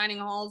brave the dining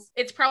halls,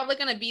 it's probably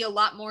going to be a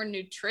lot more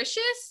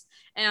nutritious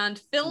and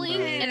filling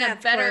in a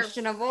better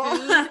questionable.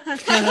 Food.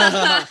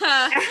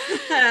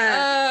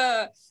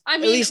 I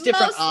mean, at least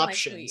different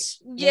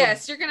options.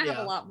 Yes, you're going to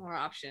have a lot more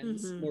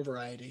options. More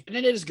variety. And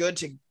it is good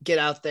to get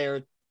out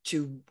there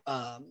to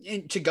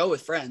go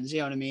with friends, you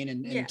know what I mean,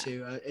 and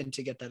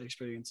to get that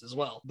experience as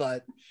well.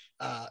 But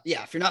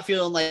if you're not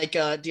feeling like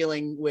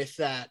dealing with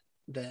that,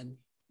 then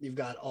you've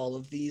got all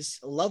of these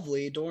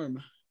lovely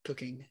dorm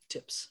cooking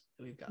tips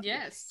that we've got.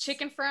 Yes,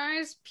 chicken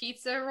fries,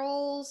 pizza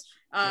rolls,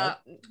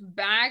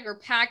 bag or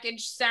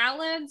package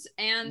salads,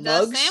 and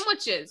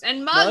sandwiches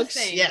and mug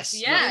things. Yes,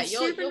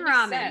 soup and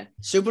ramen.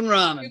 Soup and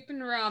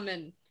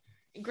ramen.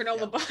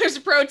 Granola bars,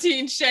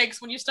 protein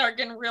shakes when you start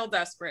getting real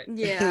desperate.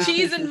 Yeah.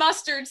 Cheese and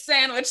mustard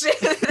sandwiches.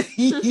 Hey,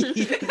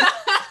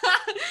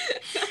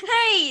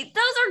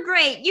 those are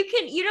great. You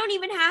don't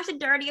even have to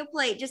dirty a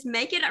plate. Just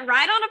make it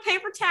right on a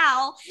paper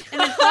towel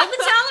and then fold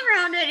the towel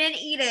around it and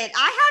eat it.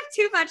 I have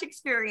too much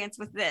experience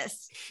with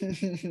this.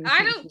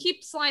 I don't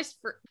keep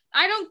sliced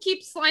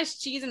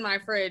cheese in my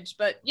fridge,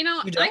 but you know,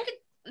 I don't.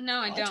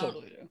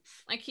 Totally do.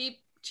 I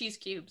keep cheese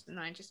cubes and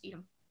I just eat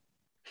them.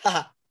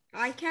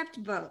 I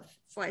kept both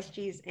sliced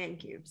cheese and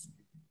cubes.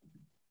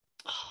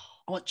 Oh,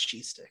 I want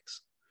cheese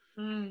sticks.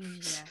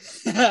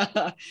 Yes.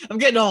 I'm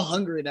getting all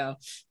hungry now.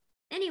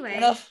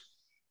 Anyway,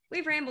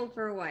 we've rambled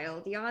for a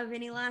while. Do y'all have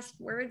any last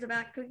words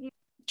about cooking?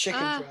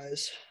 Chicken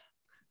fries.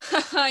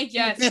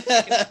 Yes,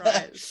 chicken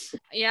fries.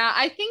 Yeah,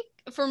 I think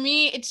for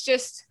me, it's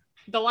just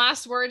the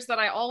last words that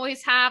I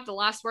always have, the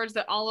last words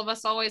that all of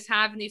us always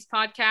have in these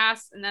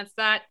podcasts, and that's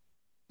that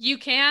you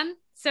can,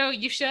 so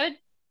you should.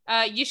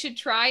 You should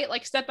try it,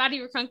 like step out of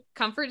your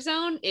comfort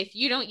zone. If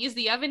you don't use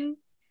the oven,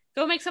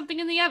 go make something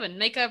in the oven.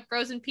 Make a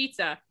frozen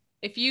pizza.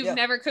 If you've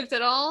never cooked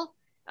at all,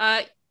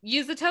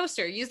 use the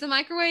toaster, use the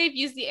microwave,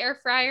 use the air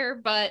fryer.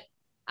 But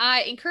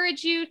I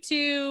encourage you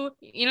to,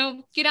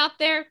 get out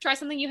there, try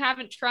something you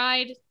haven't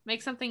tried,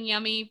 make something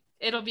yummy.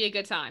 It'll be a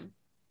good time.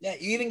 Yeah,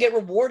 you even get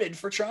rewarded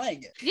for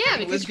trying it. Yeah,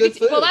 because good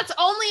food. Well, that's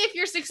only if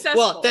you're successful.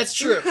 Well, that's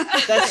true.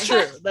 That's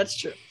true. That's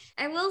true.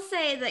 I will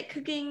say that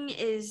cooking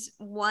is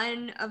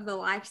one of the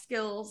life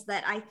skills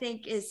that I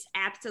think is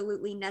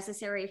absolutely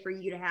necessary for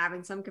you to have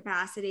in some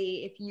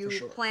capacity if you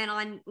plan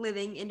on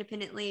living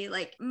independently.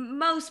 Like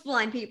most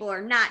blind people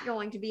are not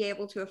going to be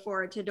able to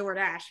afford to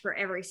DoorDash for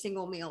every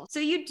single meal. So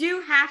you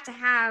do have to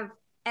have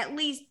at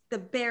least the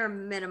bare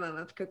minimum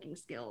of cooking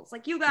skills.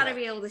 Like you got to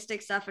be able to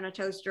stick stuff in a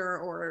toaster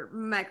or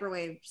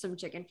microwave some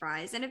chicken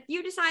fries. And if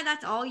you decide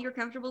that's all you're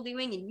comfortable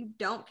doing and you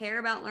don't care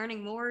about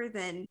learning more,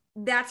 then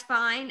that's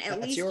fine.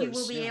 At least you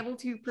will be able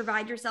to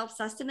provide yourself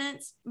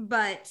sustenance.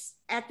 But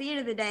at the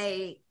end of the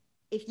day,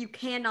 if you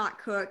cannot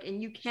cook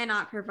and you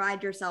cannot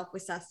provide yourself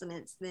with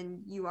sustenance,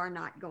 then you are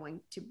not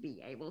going to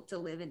be able to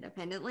live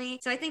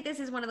independently. So I think this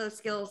is one of those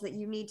skills that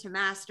you need to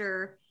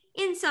master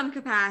in some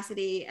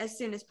capacity as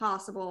soon as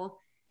possible.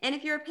 And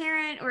if you're a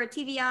parent or a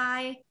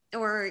TVI,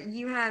 or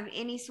you have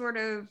any sort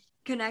of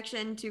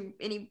connection to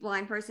any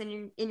blind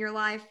person in your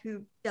life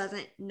who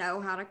doesn't know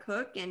how to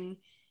cook and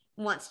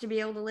wants to be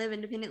able to live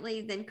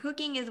independently, then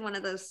cooking is one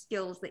of those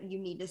skills that you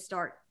need to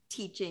start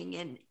teaching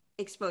and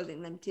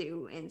exposing them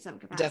to in some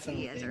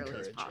capacity as early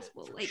as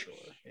possible. Like,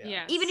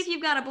 even if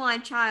you've got a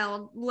blind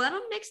child, let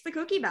them mix the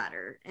cookie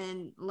batter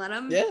and let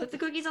them put the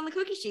cookies on the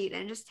cookie sheet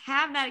and just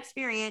have that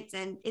experience.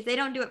 And if they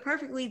don't do it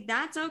perfectly,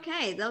 that's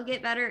okay. They'll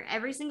get better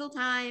every single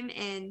time.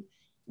 And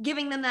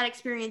giving them that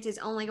experience is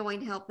only going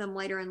to help them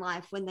later in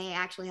life when they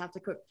actually have to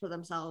cook for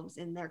themselves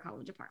in their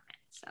college apartment.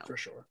 So For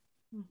sure.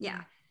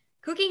 Yeah.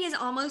 Cooking is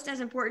almost as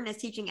important as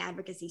teaching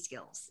advocacy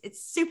skills.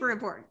 It's super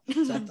important.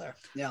 It's up there.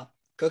 Yeah.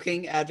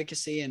 Cooking,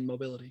 advocacy, and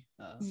mobility.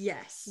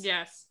 Yes.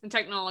 Yes. And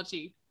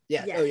technology.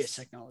 Yeah. Yes. Oh, yes.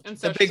 Technology. And The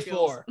social big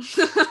skills.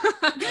 4.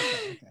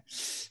 Okay.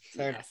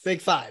 Fair enough.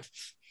 Big 5.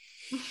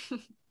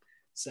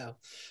 So,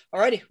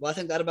 alrighty. Well, I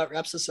think that about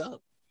wraps us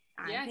up.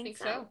 I think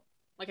so.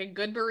 Like a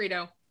good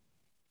burrito.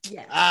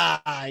 Yes.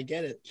 I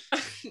get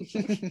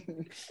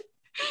it.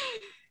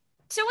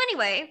 So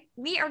anyway,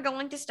 we are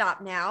going to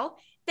stop now.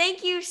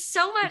 Thank you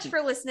so much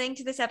for listening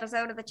to this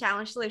episode of the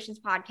Challenge Solutions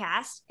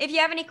podcast. If you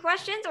have any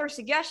questions or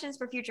suggestions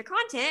for future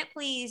content,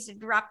 please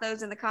drop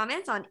those in the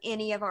comments on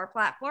any of our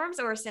platforms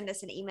or send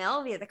us an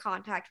email via the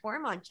contact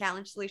form on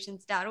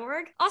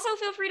challengesolutions.org. Also,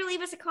 feel free to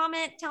leave us a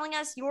comment telling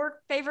us your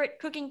favorite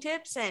cooking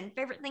tips and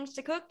favorite things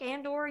to cook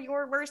and or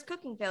your worst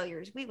cooking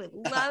failures. We would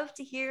love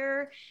to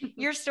hear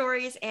your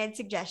stories and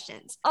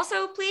suggestions.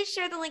 Also, please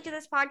share the link to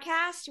this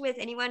podcast with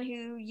anyone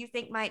who you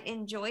think might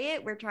enjoy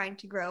it. We're trying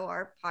to grow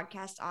our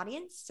podcast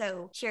audience,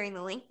 so sharing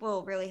the link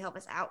will really help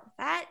us out with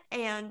that.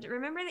 And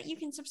remember that you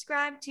can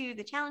subscribe to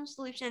the Challenge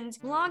Solutions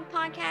blog,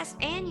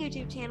 podcast, and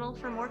YouTube channel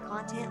for more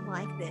content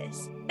like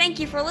this. Thank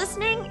you for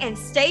listening, and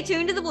stay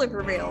tuned to the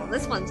blooper reel.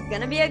 This one's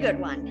gonna be a good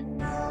one.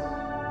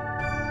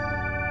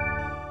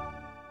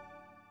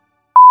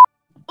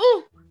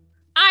 Ooh,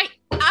 I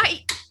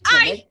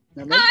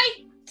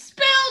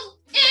spilled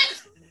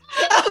it.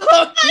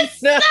 Oh,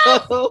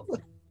 no.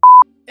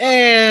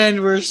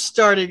 And we're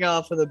starting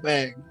off with a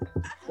bang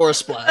or a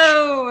splash.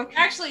 Oh,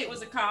 Actually, it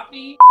was a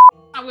coffee.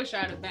 I wish I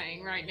had a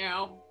bang right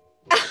now.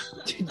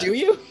 Do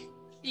you?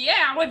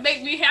 Yeah, it would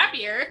make me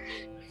happier.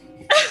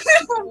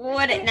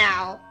 would it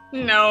now?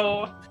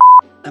 No.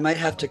 I might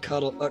have to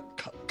cuddle. I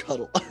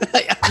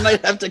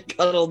might have to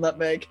cuddle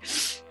nutmeg.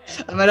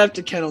 I might have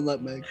to kennel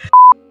nutmeg.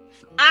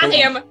 I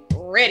am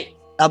ready.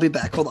 I'll be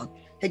back. Hold on.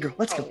 Hey, girl,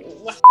 let's go.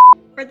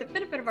 For the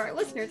benefit of our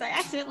listeners, I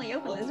accidentally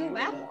opened the Zoom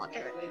app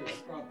launcher.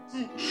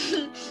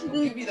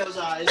 Give me those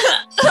eyes.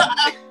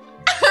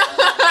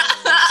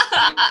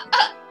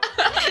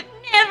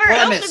 Never What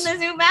I opened miss? the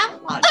Zoom app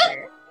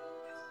launcher.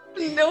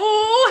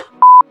 No.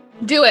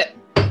 Do it.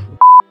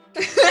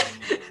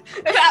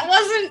 That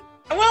wasn't.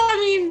 Well, I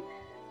mean,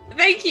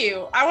 thank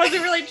you. I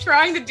wasn't really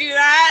trying to do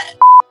that.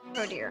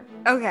 Oh dear.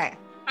 Okay.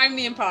 I'm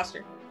the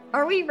imposter.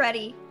 Are we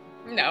ready?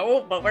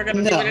 No, but we're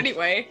gonna do No. it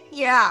anyway.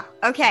 Yeah.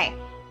 Okay.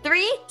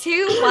 3,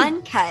 2,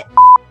 1, cut.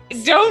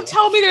 Don't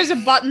tell me there's a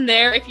button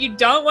there if you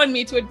don't want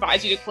me to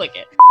advise you to click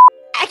it.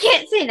 I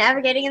can't say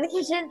navigating in the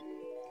kitchen.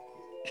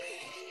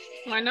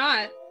 Why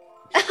not?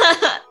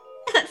 That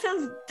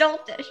sounds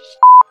doltish.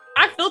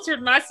 I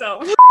filtered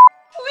myself. We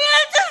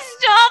have to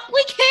stop.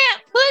 We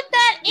can't put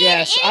that in.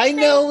 Yes, I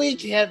anything. know we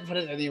can't put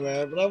it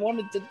anywhere, but I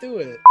wanted to do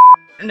it.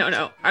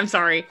 No, I'm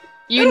sorry.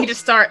 You need to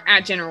start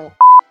at general.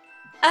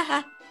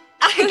 I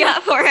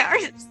got 4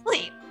 hours of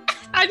sleep.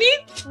 I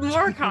need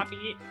more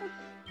coffee.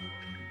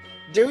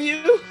 Do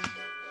you?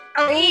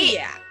 Oh, 3,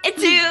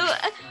 2,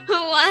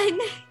 1.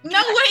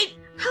 No, wait.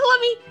 Let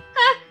me.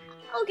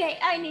 Okay,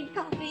 I need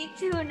coffee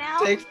too now.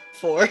 Take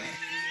 4. You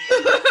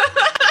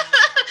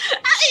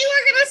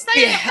were gonna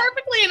say Yeah. it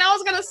perfectly, and I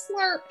was gonna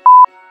slurp.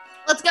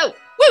 Let's go.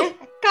 Woo!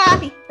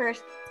 Coffee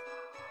first.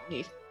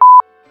 I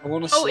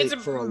want to Oh, sleep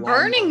it's for a long,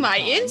 burning long my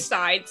time.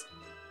 insides.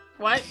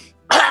 What?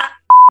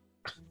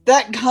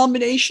 That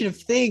combination of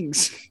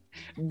things.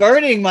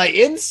 Burning my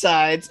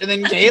insides, and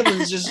then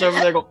Caitlin's just over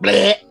there going,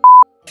 bleh.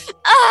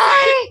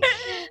 I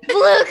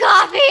blew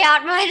coffee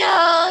out my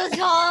nose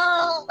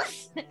hole.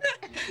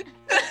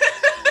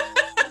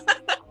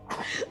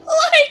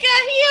 Like a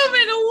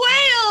human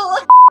whale.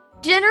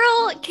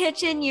 General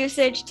kitchen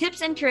usage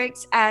tips and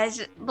tricks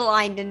as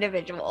blind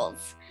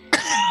individuals.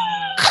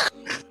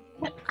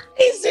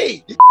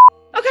 Easy.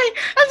 Okay,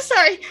 I'm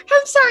sorry.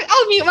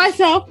 I'll mute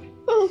myself.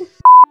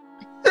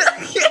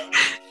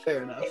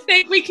 Fair enough. I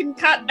think we can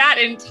cut that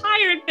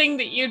entire thing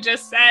that you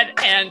just said,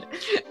 and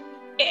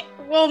it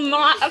will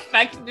not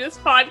affect this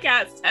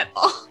podcast at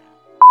all.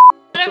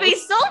 It'll be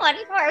so much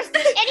worse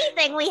than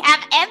anything we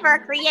have ever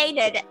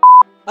created.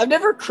 I've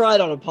never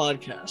cried on a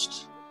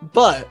podcast,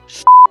 but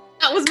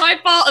That was my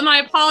fault, and I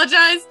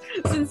apologize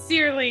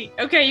sincerely.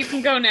 Okay, you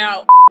can go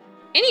now.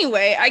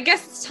 Anyway, I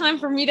guess it's time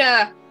for me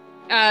to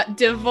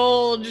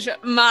divulge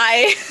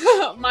my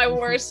my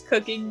worst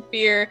cooking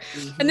fear.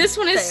 And this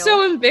one is Fail.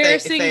 so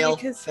embarrassing fail.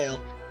 because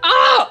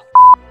Oh,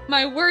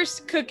 my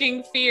worst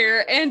cooking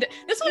fear, and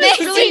this one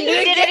Macy, is really you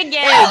did it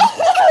again.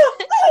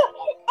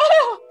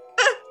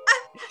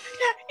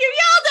 You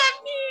yelled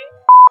at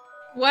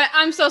me. What?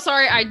 I'm so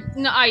sorry. I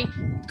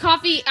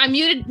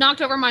muted,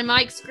 knocked over my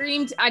mic,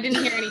 screamed. I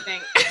didn't hear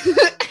anything.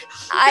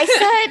 I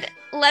said,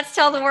 let's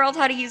tell the world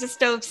how to use a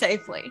stove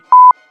safely.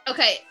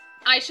 Okay,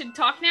 I should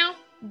talk now.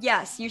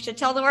 Yes, you should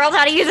tell the world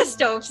how to use a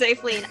stove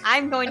safely, and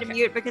I'm going to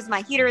mute because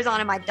my heater is on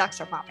and my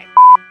ducks are popping.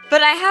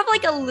 But I have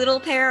like a little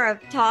pair of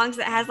tongs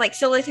that has like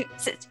silicone.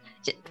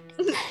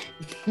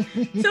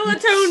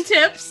 Silicone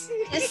tips.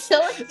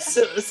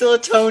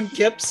 Silicone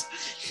kips.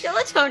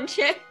 Silicone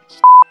chip.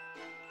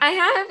 I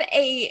have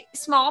a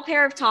small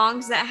pair of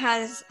tongs that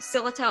has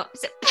silicone.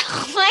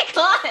 Oh my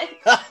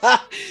god!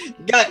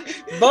 Got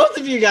both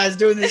of you guys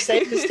doing the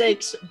same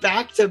mistakes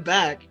back to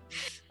back.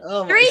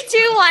 Oh 3,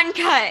 2, 1,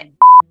 cut.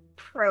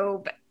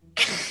 Probe.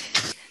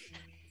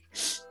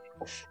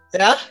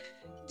 Yeah?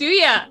 Do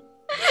ya?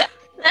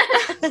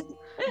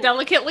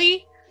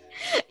 Delicately?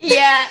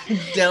 Yeah.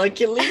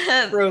 Delicately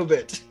probe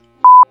it.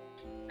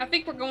 I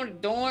think we're going to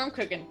dorm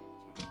cooking.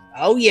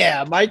 Oh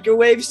yeah,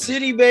 microwave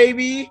city,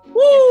 baby.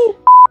 Woo!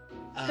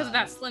 Because of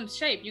that slim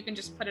shape, you can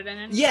just put it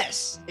in.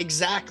 Yes,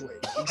 exactly.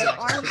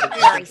 Are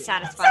very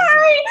satisfying.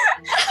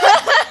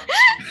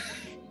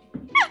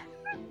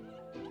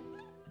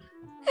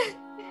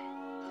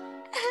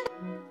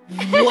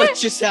 What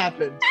just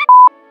happened?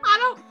 I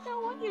don't know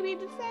what you need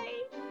to say.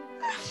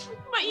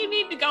 But you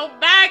need to go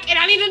back, and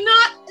I need to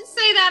not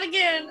say that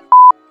again.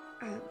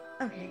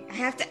 Okay, I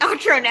have to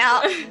outro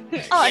now.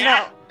 Oh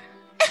Yeah.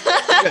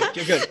 no.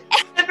 You're good.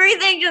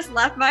 Everything just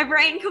left my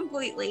brain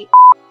completely.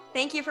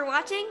 Thank you for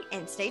watching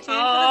and stay tuned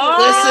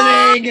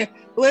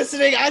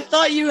Listening. I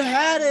thought you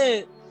had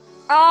it.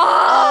 Oh,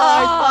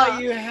 I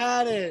thought you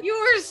had it. You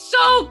were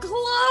so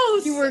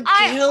close. You were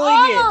I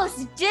killing it.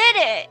 almost did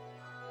it.